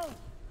 Let's go.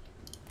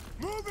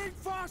 Moving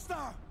faster.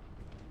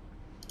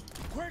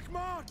 Quick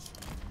march.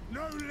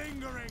 No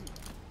lingering.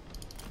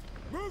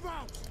 Move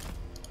out.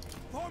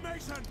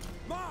 Formation.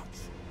 March.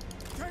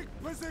 Take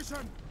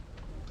position.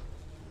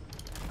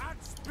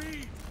 At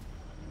speed.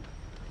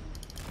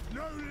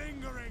 No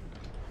lingering.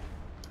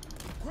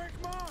 Quick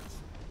march.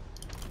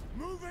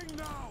 Moving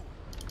now.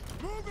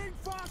 Moving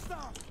faster.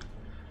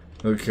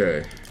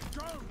 Okay.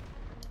 Go.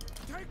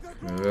 Take the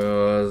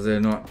ground. They're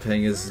not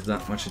paying us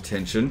that much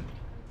attention.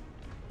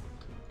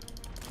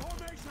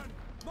 Formation.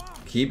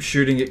 March. Keep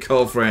shooting at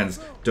Carl Franz.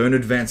 Don't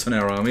advance on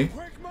our army.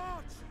 Quick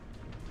march.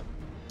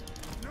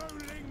 No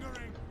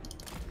lingering.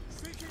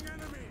 Seeking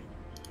enemy.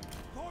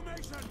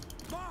 Formation.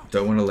 March.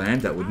 Don't want to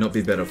land. That would not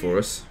be better for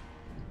us.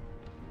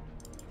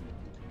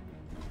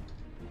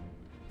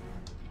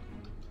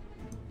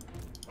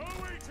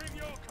 Awaiting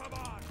your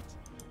command.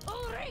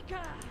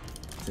 Ulrika!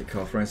 Take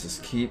Carl Franz.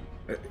 Just keep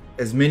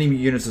as many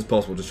units as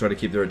possible. Just try to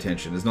keep their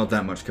attention. There's not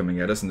that much coming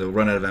at us, and they'll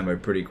run out of ammo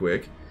pretty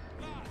quick.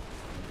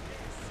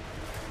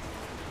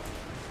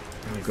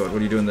 Oh god, what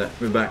are you doing there?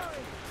 Move back.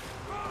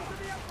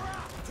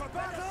 To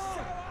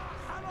battle.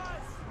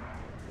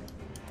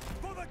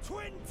 For the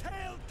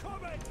twin-tailed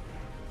comet.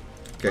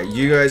 Okay,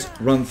 you guys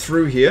run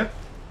through here.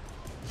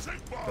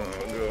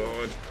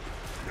 Oh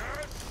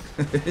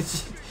god.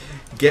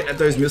 Get at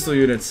those missile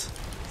units.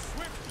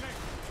 Swiftly.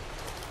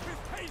 With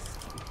haste.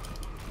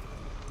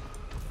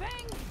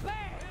 Bang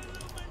bang!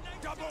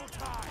 Double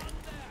time.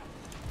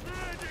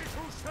 Ready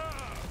to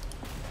serve.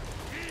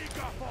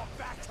 Eager for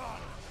battle.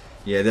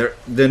 Yeah,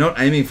 they're not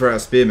aiming for our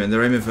spearmen.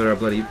 They're aiming for our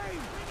bloody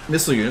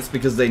missile units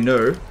because they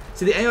know.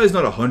 See, the AI is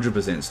not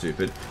 100%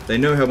 stupid. They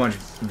know how much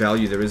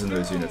value there is in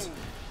those units.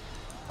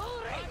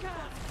 Ulrika!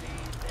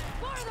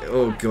 For the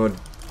Oh fight! god,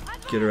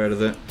 get her out of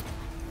there.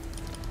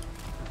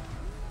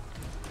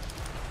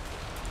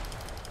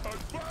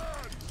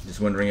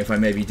 Just wondering if I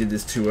maybe did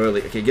this too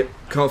early. Okay, get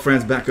Carl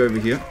Franz back over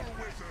here.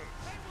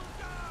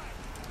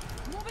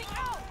 Moving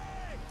out!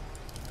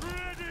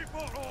 Ready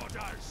for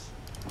orders.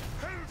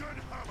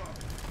 Hilden hammer.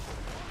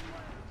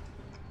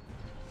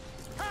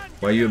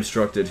 Why are you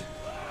obstructed?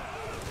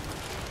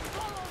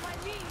 Follow my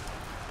lead!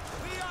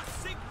 We are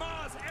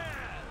Sigmar's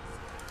heirs.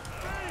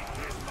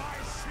 Faith is my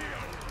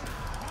shield.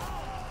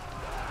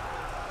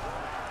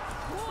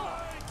 Whoa!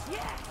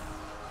 Yes!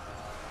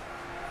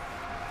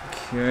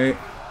 Okay.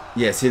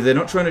 Yeah, see, they're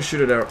not trying to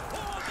shoot at our...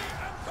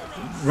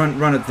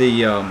 Run at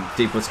the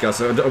Deepwood Scouts.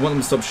 So I want them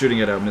to stop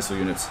shooting at our missile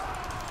units.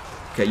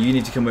 Okay, you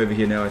need to come over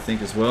here now, I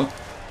think, as well.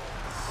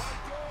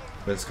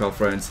 Where's Carl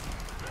Franz?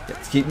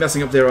 Yeah, keep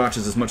messing up their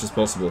archers as much as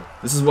possible.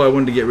 This is why I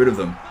wanted to get rid of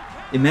them.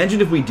 Imagine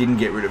if we didn't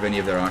get rid of any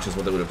of their archers,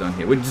 what they would have done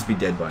here. We'd just be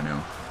dead by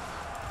now.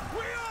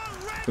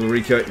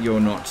 Ulrika, you're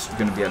not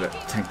going to be able to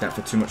tank that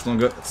for too much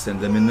longer. Let's send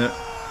them in there. To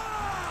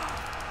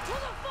the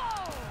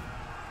foe!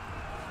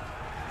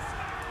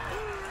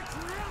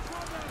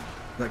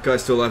 That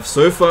guy's still alive.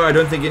 So far, I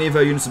don't think any of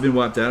our units have been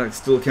wiped out. I can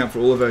still account for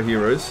all of our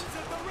heroes.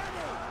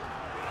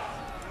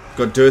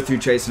 Got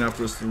Dirthu chasing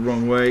after us the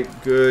wrong way.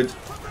 Good.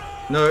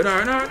 No,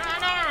 no, no, no,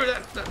 no!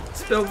 That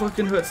spell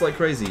fucking hurts like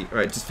crazy.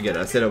 Alright, just forget it.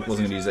 I said I wasn't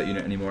going to use that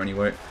unit anymore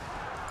anyway.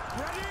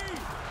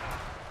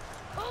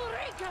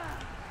 Ulrika!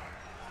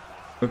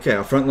 Okay,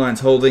 our front line's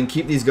holding.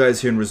 Keep these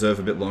guys here in reserve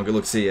a bit longer.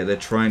 Look, see, yeah, they're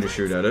trying to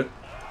shoot at it.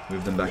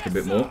 Move them back a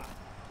bit more.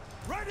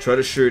 Try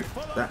to shoot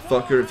that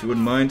fucker if you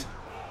wouldn't mind.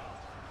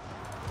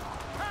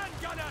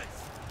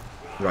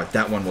 Right,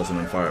 that one wasn't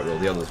on fire at will.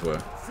 The others were.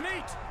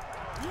 Fleet.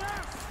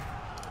 Yes.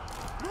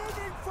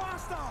 Moving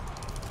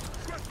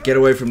faster. Get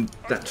away from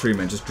that tree,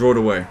 man. Just draw it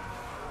away.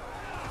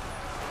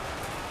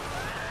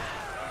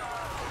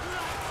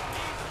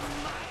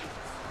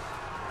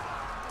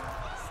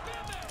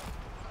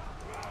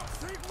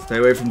 Stay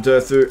away from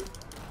Dirthu.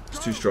 It's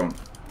too strong. To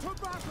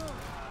battle.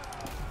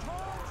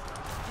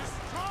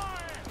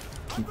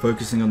 Destroy. Keep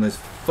focusing on those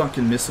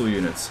fucking missile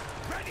units.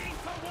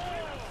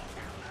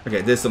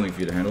 Okay, there's something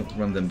for you to handle.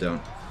 Run them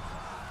down.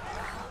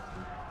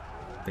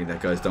 I think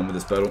that guy's done with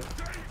this battle.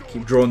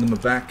 Keep drawing them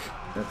back.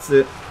 That's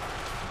it.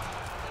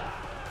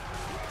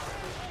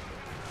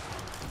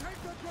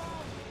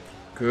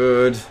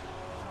 Good.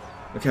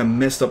 Look how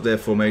messed up their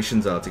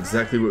formations are. It's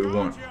exactly what we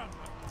want.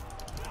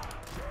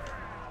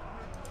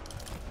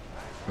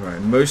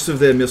 Alright, most of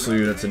their missile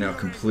units are now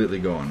completely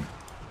gone.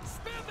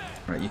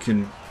 Alright, you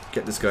can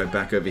get this guy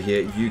back over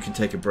here. You can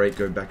take a break,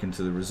 go back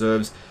into the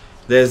reserves.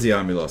 There's the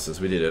army losses.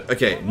 We did it.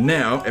 Okay,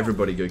 now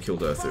everybody go kill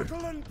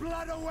Durthu.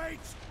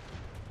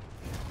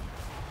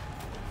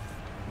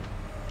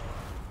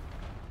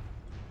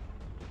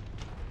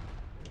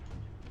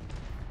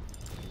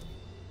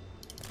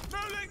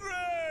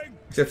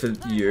 Except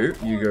for you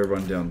go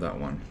run down that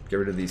one. Get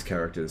rid of these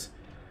characters.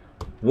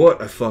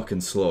 What a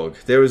fucking slog.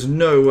 There is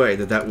no way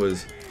that that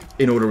was,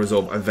 in order to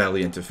resolve, a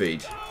valiant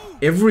defeat.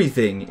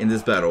 Everything in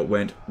this battle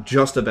went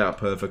just about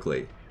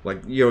perfectly.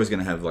 Like, you're always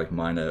going to have, like,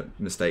 minor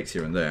mistakes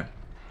here and there.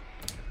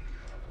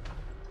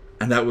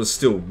 And that was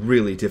still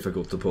really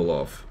difficult to pull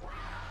off.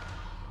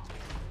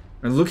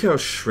 And look how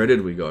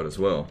shredded we got as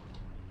well.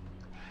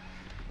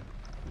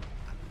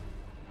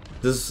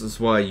 This is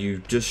why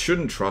you just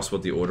shouldn't trust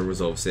what the auto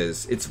resolve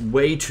says. It's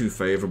way too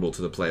favorable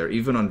to the player,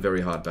 even on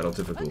very hard battle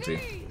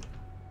difficulty.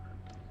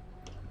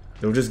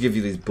 It'll just give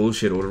you these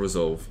bullshit auto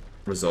resolve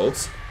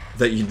results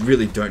that you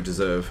really don't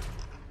deserve.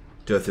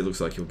 Durthu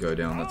looks like he'll go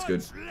down, that's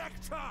good.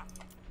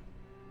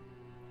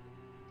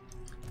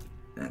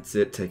 That's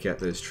it, take out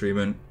those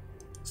treemen.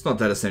 It's not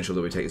that essential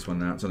that we take this one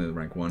now, it's only the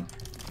rank 1.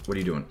 What are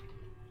you doing?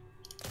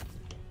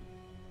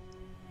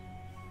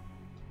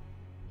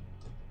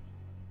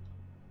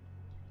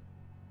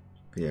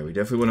 But yeah, we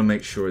definitely want to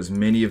make sure as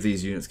many of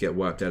these units get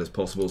wiped out as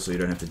possible so you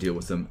don't have to deal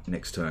with them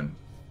next turn.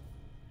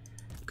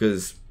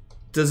 Because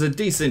there's a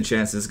decent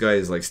chance this guy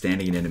is like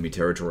standing in enemy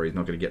territory, he's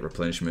not going to get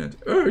replenishment.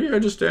 Oh yeah,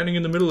 just standing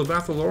in the middle of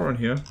Athaloran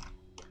here.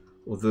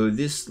 Although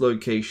this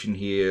location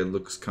here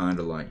looks kind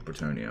of like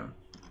Bretonnia.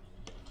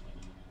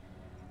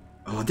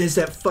 Oh, there's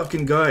that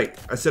fucking guy!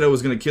 I said I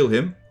was going to kill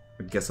him.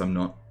 I guess I'm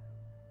not.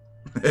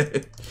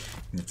 You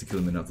have to kill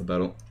him in another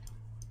battle.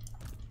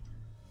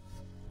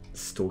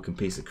 Stalking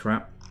piece of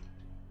crap.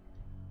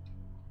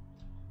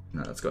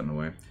 No, that's gotten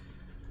away.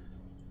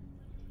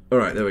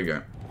 Alright, there we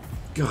go.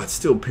 God,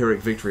 still Pyrrhic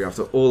victory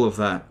after all of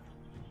that.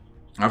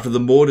 After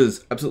the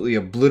mortars absolutely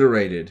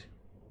obliterated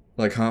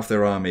like half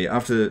their army.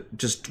 After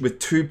just with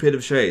 2 Pit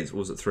of Shades, or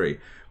was it 3?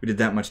 We did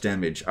that much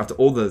damage. After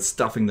all the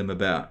stuffing them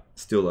about.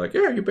 Still like,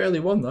 yeah, you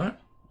barely won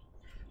that.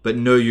 But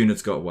no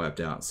units got wiped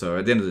out. So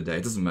at the end of the day,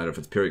 it doesn't matter if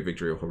it's Pyrrhic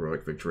victory or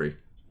heroic victory.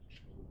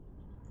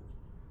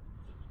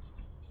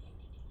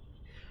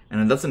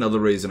 And that's another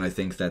reason I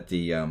think that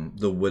the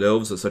Wood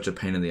Elves are such a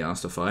pain in the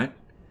ass to fight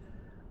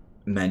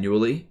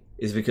manually,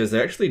 is because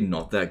they're actually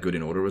not that good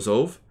in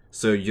auto-resolve,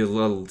 so you're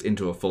lulled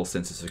into a false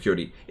sense of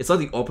security. It's like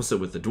the opposite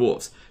with the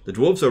Dwarves. The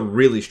Dwarves are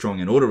really strong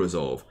in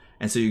auto-resolve,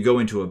 and so you go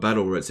into a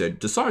battle where it's a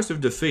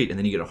decisive defeat, and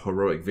then you get a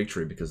heroic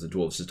victory because the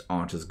Dwarves just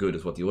aren't as good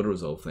as what the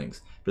auto-resolve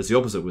thinks. But it's the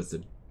opposite with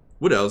the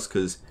Wood Elves,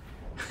 because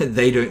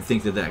they don't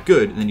think they're that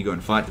good, and then you go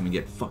and fight them and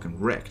get fucking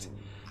wrecked.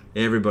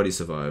 Everybody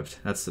survived.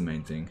 That's the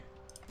main thing.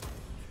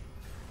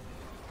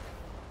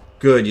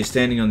 Good, you're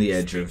standing on the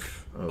edge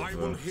of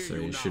so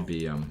you should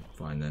be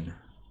fine then.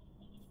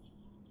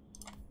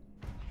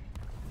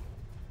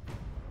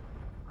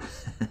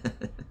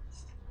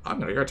 I'm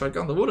gonna go take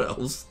on the Wood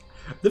Elves.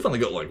 They've only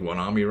got like 1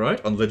 army, right?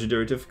 On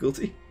legendary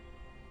difficulty.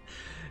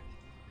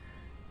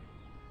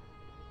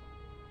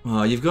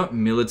 Oh, you've got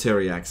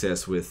military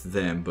access with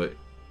them, but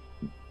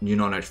you're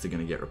not actually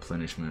gonna get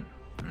replenishment.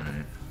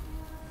 Alright.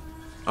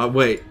 Oh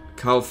wait.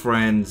 Karl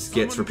Franz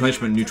gets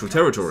replenishment neutral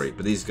territory,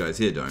 but these guys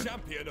here don't.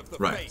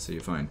 Right, so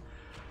you're fine.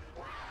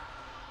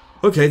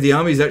 Okay, the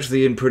army's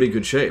actually in pretty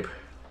good shape.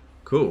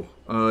 Cool.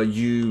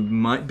 You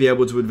might be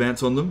able to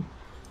advance on them.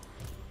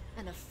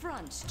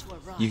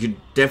 You could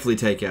definitely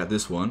take out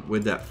this one.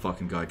 Where'd that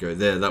fucking guy go?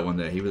 There, that one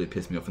there. He really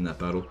pissed me off in that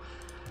battle.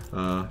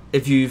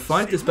 If you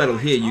fight this battle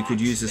here, you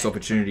could use this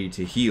opportunity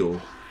to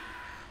heal.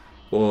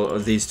 Or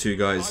these 2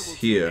 guys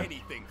here.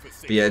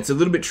 But yeah, it's a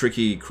little bit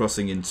tricky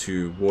crossing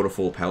into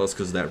Waterfall Palace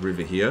because of that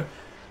river here.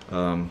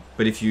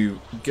 But if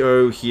you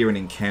go here and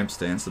in camp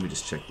stance, let me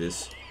just check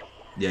this.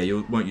 Yeah,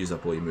 you won't use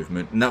up all your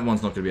movement. And that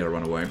one's not going to be able to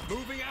run away.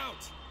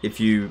 If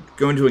you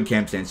go into a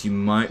camp stance, you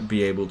might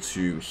be able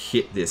to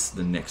hit this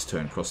the next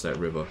turn, cross that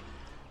river.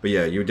 But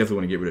yeah, you definitely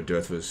want to get rid of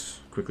Durthu as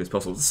quickly as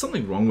possible. There's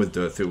something wrong with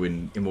Durthu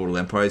in Immortal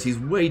Empires. He's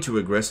way too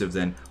aggressive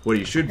than what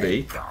he should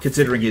be,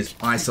 considering he's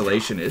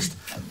isolationist.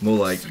 More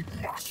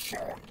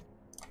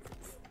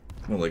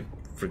like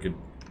freaking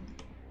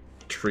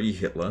tree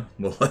Hitler.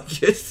 More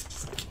like it.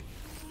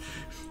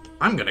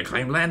 I'm gonna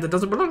claim land that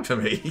doesn't belong to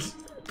me.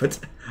 But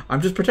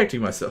I'm just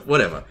protecting myself.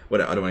 Whatever. I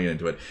don't want to get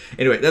into it.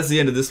 Anyway, that's the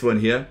end of this one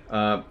here.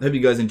 Hope you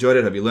guys enjoyed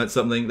it. Hope you learned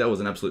something. That was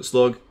an absolute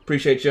slog.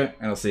 Appreciate you,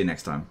 and I'll see you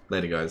next time.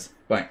 Later, guys.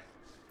 Bye.